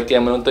kepada mereka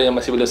yang menonton yang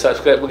masih belum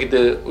subscribe pun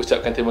kita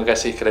ucapkan terima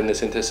kasih kerana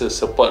sentiasa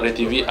support Ray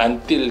TV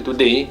until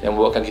today, yang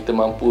membuatkan kita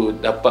mampu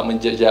dapat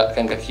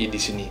menjejakkan kaki di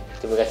sini.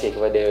 Terima kasih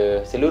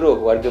kepada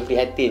seluruh warga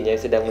prihatin yang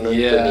sedang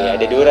menonton ni.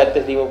 Ada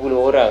 250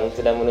 orang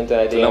sedang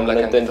menonton, ada yang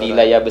menonton di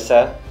layar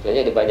besar.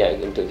 Sebenarnya ada banyak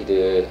untuk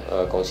kita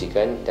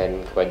kongsikan, dan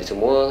kepada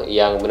semua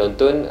yang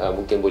menonton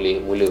mungkin boleh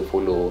mula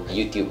follow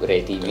YouTube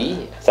Ray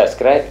TV,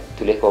 subscribe,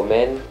 tulis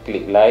komen,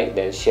 klik like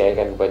dan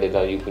sharekan kepada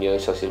melalui punya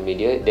social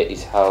media. That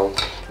is how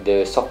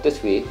the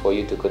softest way for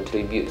you to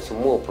contribute.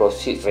 Semua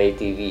proceeds Ray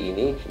TV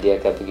ini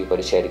dia akan pergi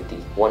pada charity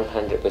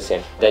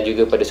 100%, dan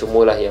juga pada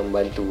semualah yang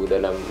membantu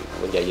dalam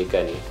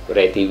menjayakan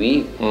Ray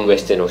TV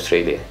Western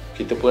Australia.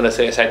 Kita pun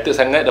rasa excited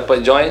sangat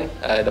dapat join,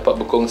 dapat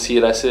berkongsi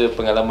rasa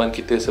pengalaman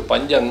kita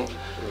sepanjang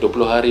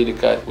 20 hari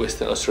dekat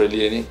Western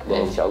Australia ni.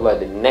 Dan insyaAllah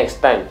the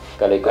next time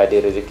kalau ada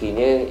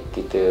rezekinya,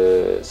 kita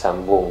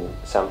sambung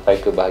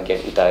sampai ke bahagian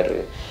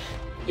utara.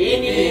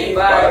 Ini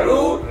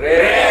baru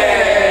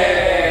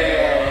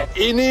Ray.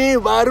 Ini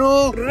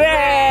baru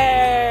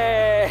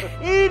Ray.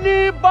 Ini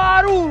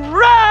baru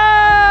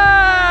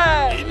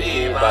Ray. Ini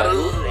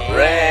baru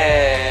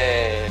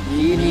Ray.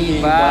 Ini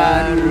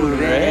baru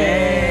Ray.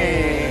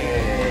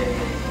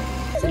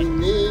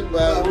 Ini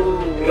baru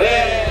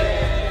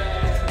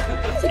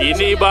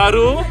Ini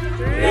baru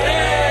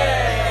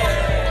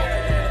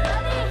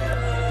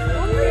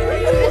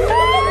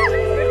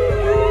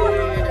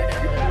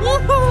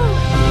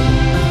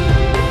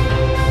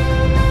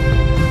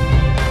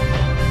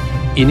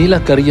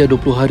Inilah karya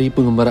 20 hari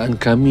pengembaraan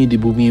kami di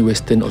bumi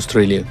Western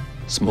Australia.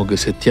 Semoga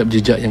setiap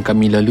jejak yang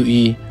kami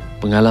lalui,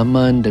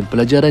 pengalaman dan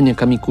pelajaran yang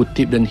kami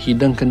kutip dan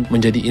hidangkan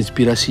menjadi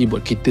inspirasi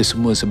buat kita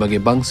semua sebagai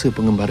bangsa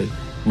pengembara.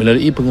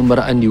 Melalui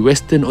pengembaraan di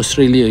Western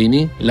Australia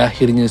ini,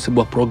 lahirnya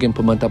sebuah program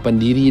pemantapan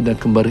diri dan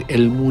kembara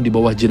ilmu di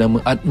bawah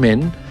jenama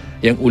ArtMan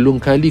yang ulung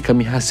kali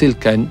kami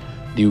hasilkan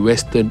di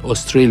Western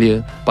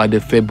Australia pada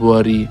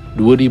Februari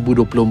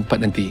 2024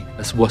 nanti.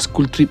 Sebuah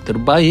school trip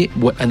terbaik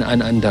buat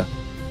anak-anak anda.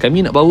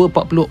 Kami nak bawa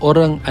 40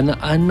 orang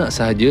anak-anak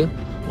sahaja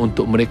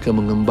untuk mereka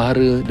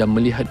mengembara dan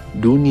melihat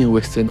dunia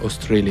Western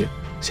Australia.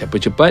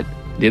 Siapa cepat,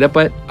 dia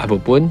dapat.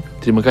 Apapun,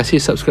 terima kasih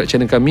subscribe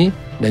channel kami,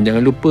 dan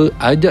jangan lupa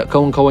ajak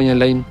kawan-kawan yang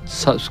lain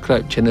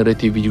subscribe channel Ray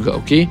TV juga,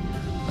 okey?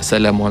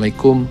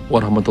 Assalamualaikum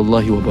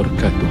warahmatullahi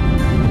wabarakatuh.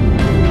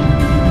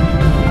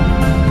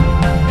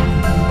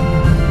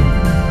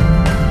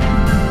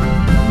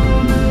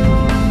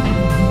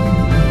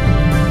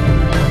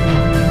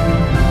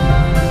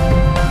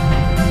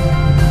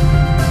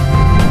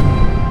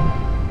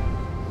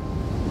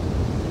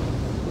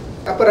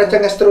 Apa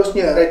rancangan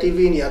seterusnya Ray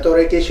TV ni atau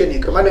Raycation ni?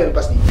 Ke mana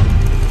lepas ni?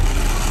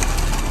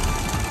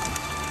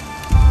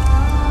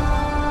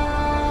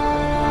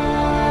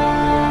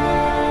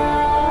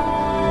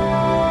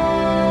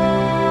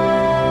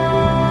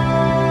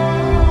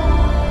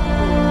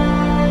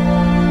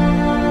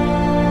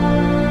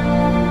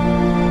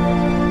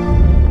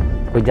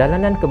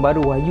 Perjalanan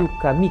Kembara Wahyu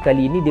kami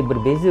kali ini dia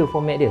berbeza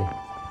format dia.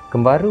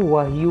 Kembara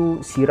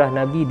Wahyu Sirah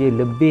Nabi dia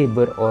lebih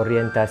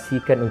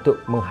berorientasikan untuk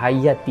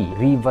menghayati,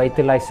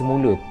 revitalize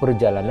semula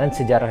perjalanan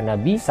sejarah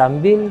Nabi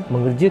sambil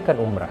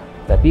mengerjakan umrah.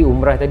 Tapi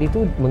umrah tadi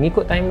tu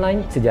mengikut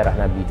timeline sejarah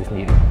Nabi itu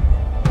sendiri.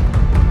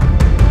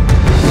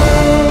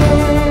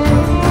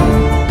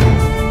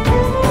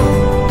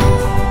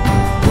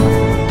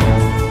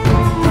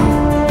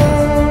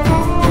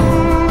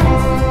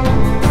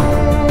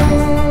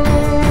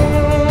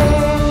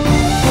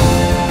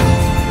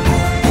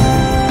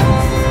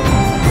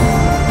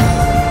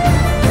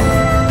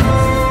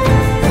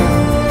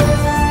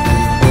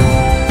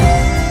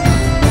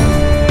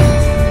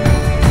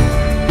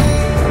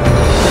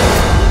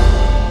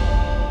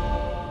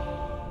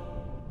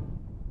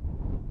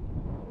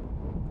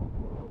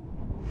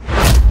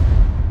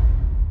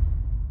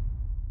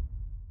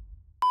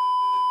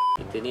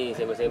 Kita ni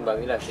sembang-sembang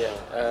ni lah siang.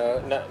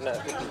 Nak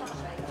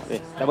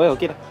Tak apa,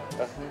 okey dah.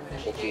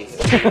 Okey.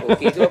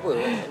 Okey tu apa?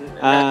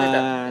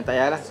 Tak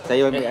payahlah.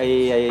 Saya ambil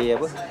air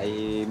apa?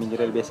 Air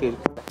mineral biasa.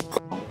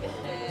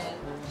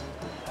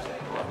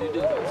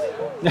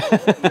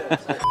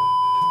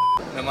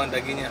 Memang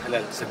dagingnya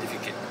halal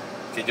sertifikat.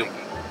 Okey, jom.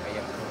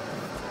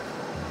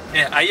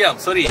 Ayam,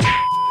 sorry.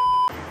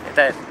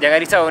 Tak, jangan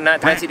risau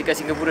nak transit dekat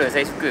Singapura.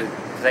 Saya suka.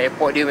 Pasal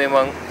airport dia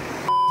memang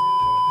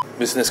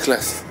Business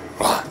class.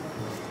 Wah.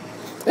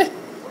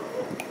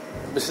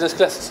 Business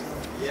class.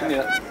 Sini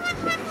lah.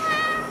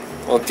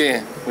 Okey,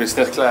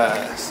 business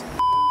class.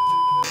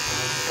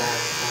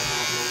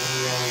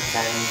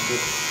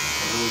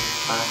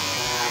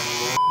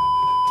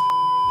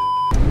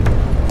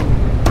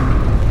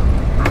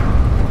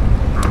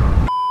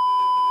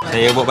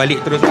 Saya buat balik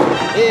terus.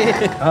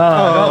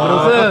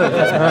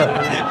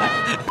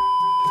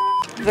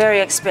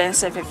 Very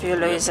expensive if you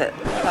lose it.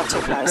 Not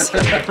too nice.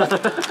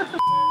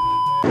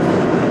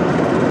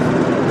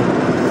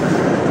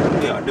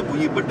 Ada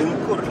bunyi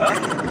berdengkur lah.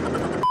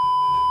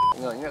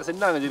 Ingat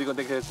senang je jadi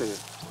content creator.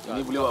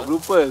 Ini boleh buat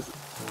bloopers.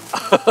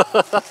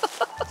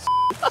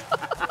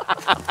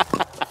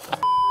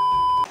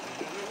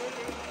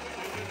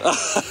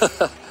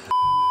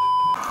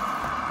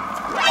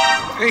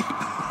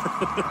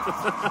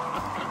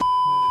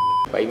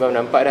 Pak Imam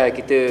nampak dah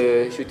kita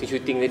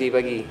shooting tadi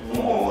pagi.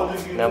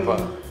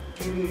 Nampak.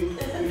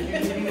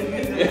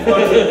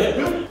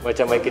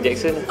 Macam Michael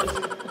Jackson.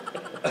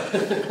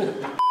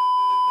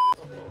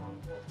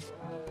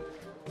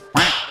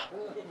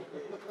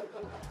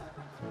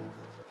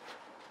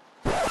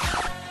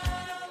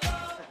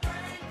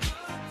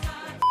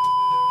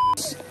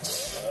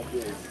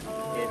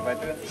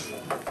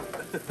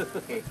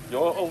 Ya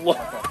Allah.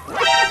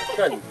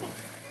 Kan?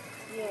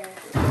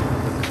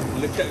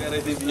 Lekat kat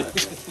TV.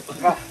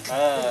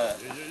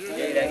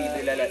 Dia dari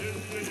tu lalat.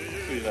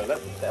 Lalat?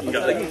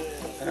 Enggak lagi.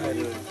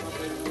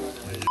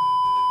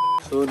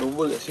 So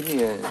nombor kat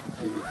sini kan?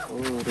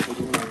 Oh,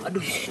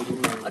 dari sini.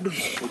 Aduh.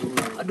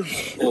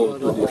 Oh,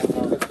 tu dia.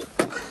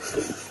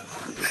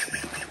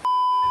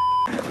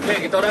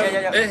 Kita orang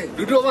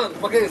duduk bang,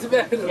 pakai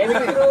sebelah.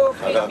 Duduk.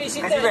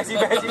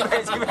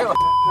 Sibel.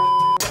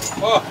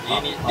 Oh,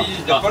 this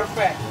is the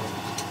perfect.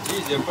 This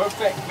is the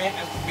perfect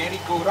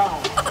merry-go-round.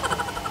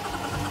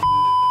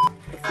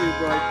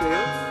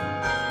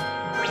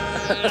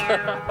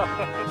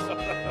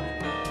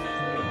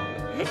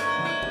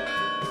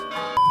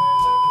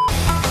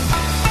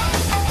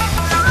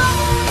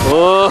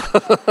 Oh.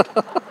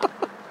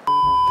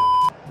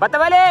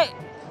 Patah balik.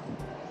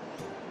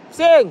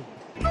 Sing.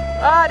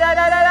 Dah.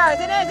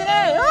 Sini.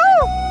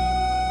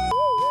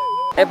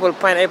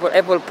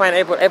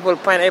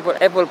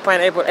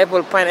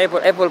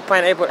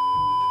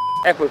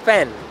 Apple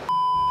pen.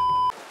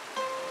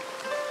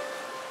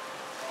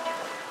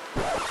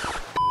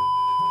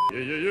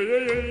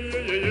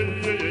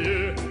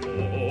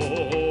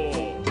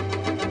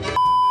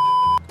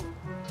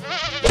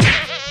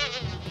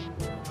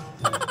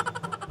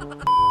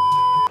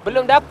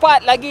 Belum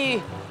dapat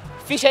lagi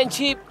fish and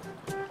chip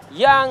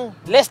yang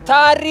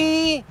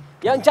lestari,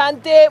 yang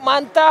cantik,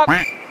 mantap.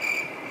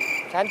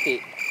 Cantik?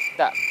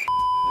 Tak.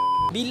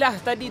 Bilah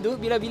tadi tu,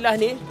 bilah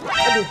ni.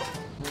 Aduh.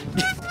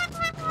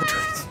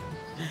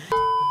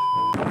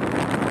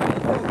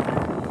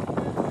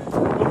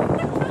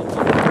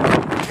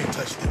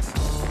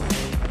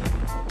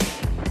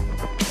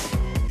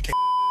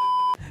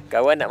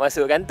 Kawan nak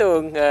masuk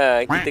kantung.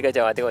 Kita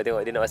kacau.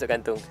 Tengok dia nak masuk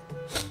kantung.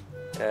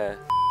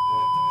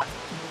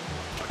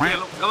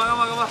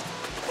 Gambar.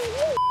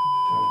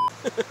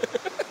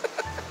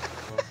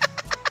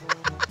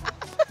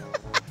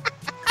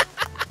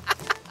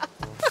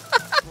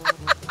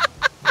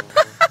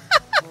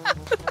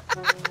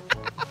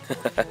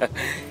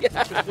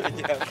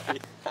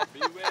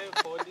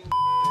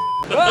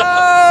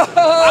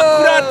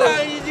 Aku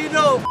datang, you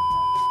know.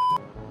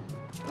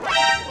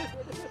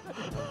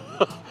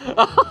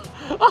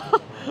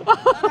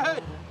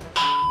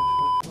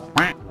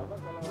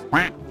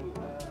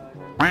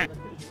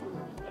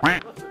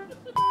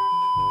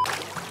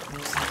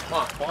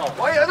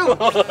 Payah tu.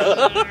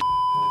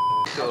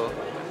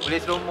 Boleh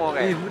slow-mo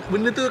kan?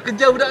 Benda tu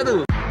kejar budak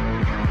tu.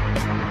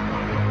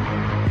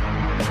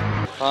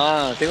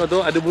 Tengok tu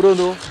ada burung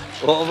tu.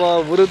 Oh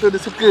Allah, burung tu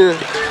dia suka.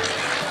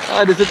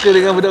 Dia suka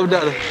dengan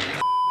budak-budak tu.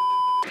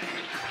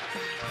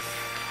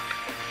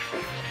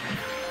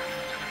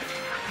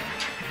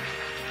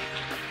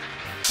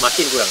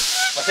 Masin kurang.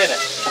 Masin dah?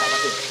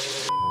 Masin.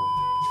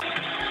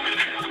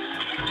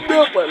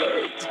 Dapatlah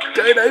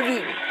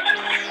skydiving.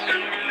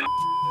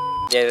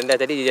 Yang rendah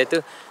tadi dia jatuh,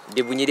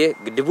 dia bunyi dia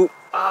gedebuk.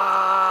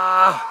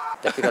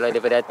 Tapi kalau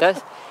daripada atas,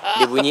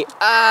 dia bunyi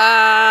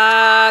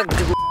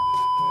gedebuk.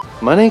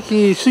 Mana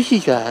ki sushi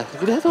ka?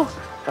 Sudah tu.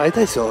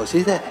 Ada so,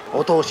 sudah.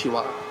 Otoshi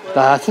wa.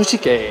 Dah sushi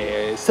ke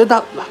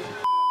sedap lah.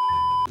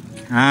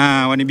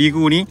 Warna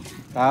biru ni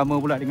sama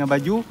pula dengan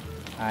baju.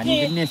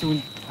 Ni jenis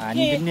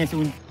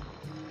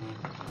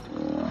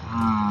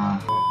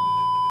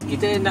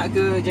Kita nak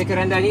ke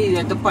Jacaranda ni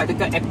yang tepat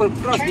dekat Apple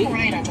Cross ni.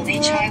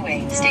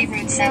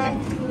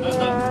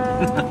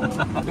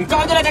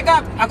 Engkau je nak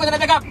cakap, aku tak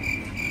nak cakap.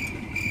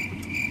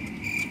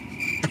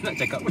 Nak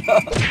cakap pula.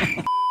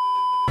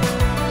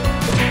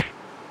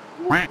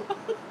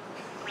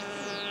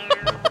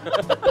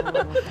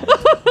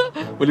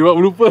 Boleh buat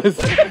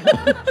bloopers.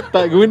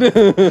 Tak guna.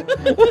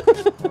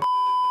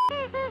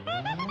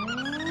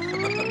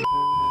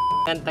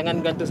 Tangan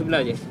gantung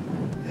sebelah je.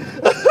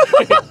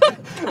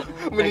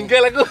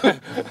 Meninggal aku.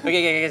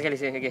 Okey sekali.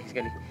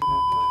 Sekali.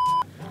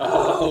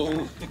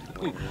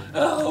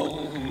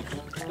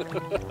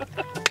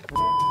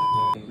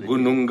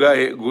 Gunung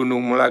Gaik,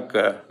 Gunung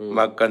Melaka,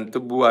 makan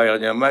tebu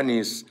airnya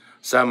manis,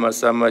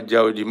 sama-sama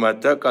jauh di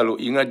mata, kalau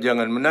ingat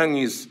jangan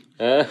menangis.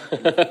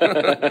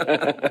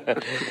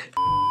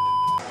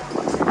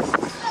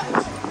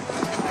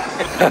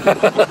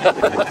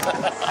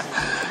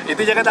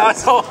 Itu jangan tak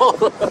masuk.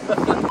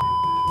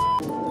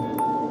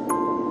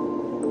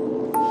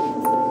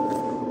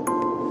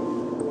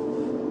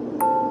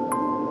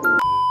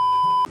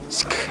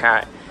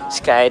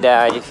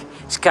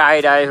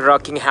 Skydive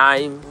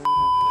Rockingham.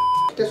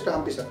 Kita sudah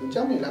hampir 1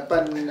 jam ni,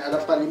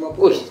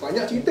 8.50.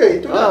 Banyak cerita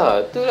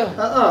itulah. Itulah.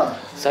 Ha.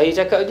 Saya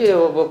cakap je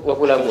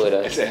berapa lama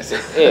dah.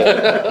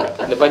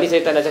 Lepas ni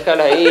saya tak nak cakap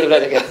lah. Pula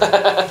cakap.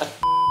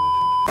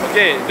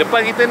 Okey,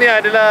 depan kita ni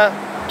adalah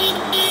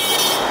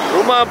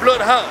rumah bloat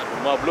house.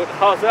 Rumah bloat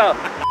house lah.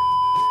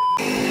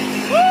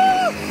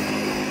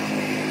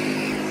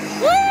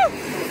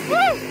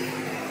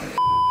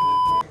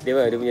 Dia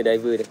punya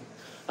diver dia.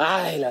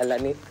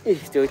 Lalat ni.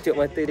 Cocok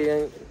mata dia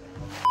yang...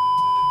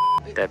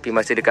 Tapi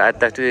masa dekat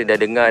atas tu dah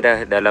dengar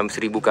dah dalam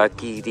 1000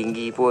 kaki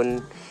tinggi pun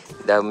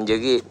dah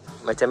menjerit.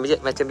 Macam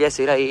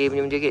biasalah air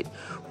punya menjerit.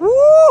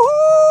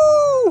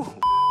 Woohoo!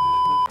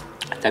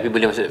 Tapi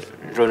boleh masuk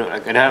drone lah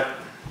kadang.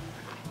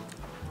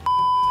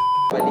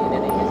 Balik dah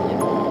naik kat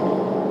sini.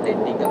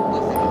 Landing kat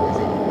bus lagi kat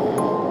sini.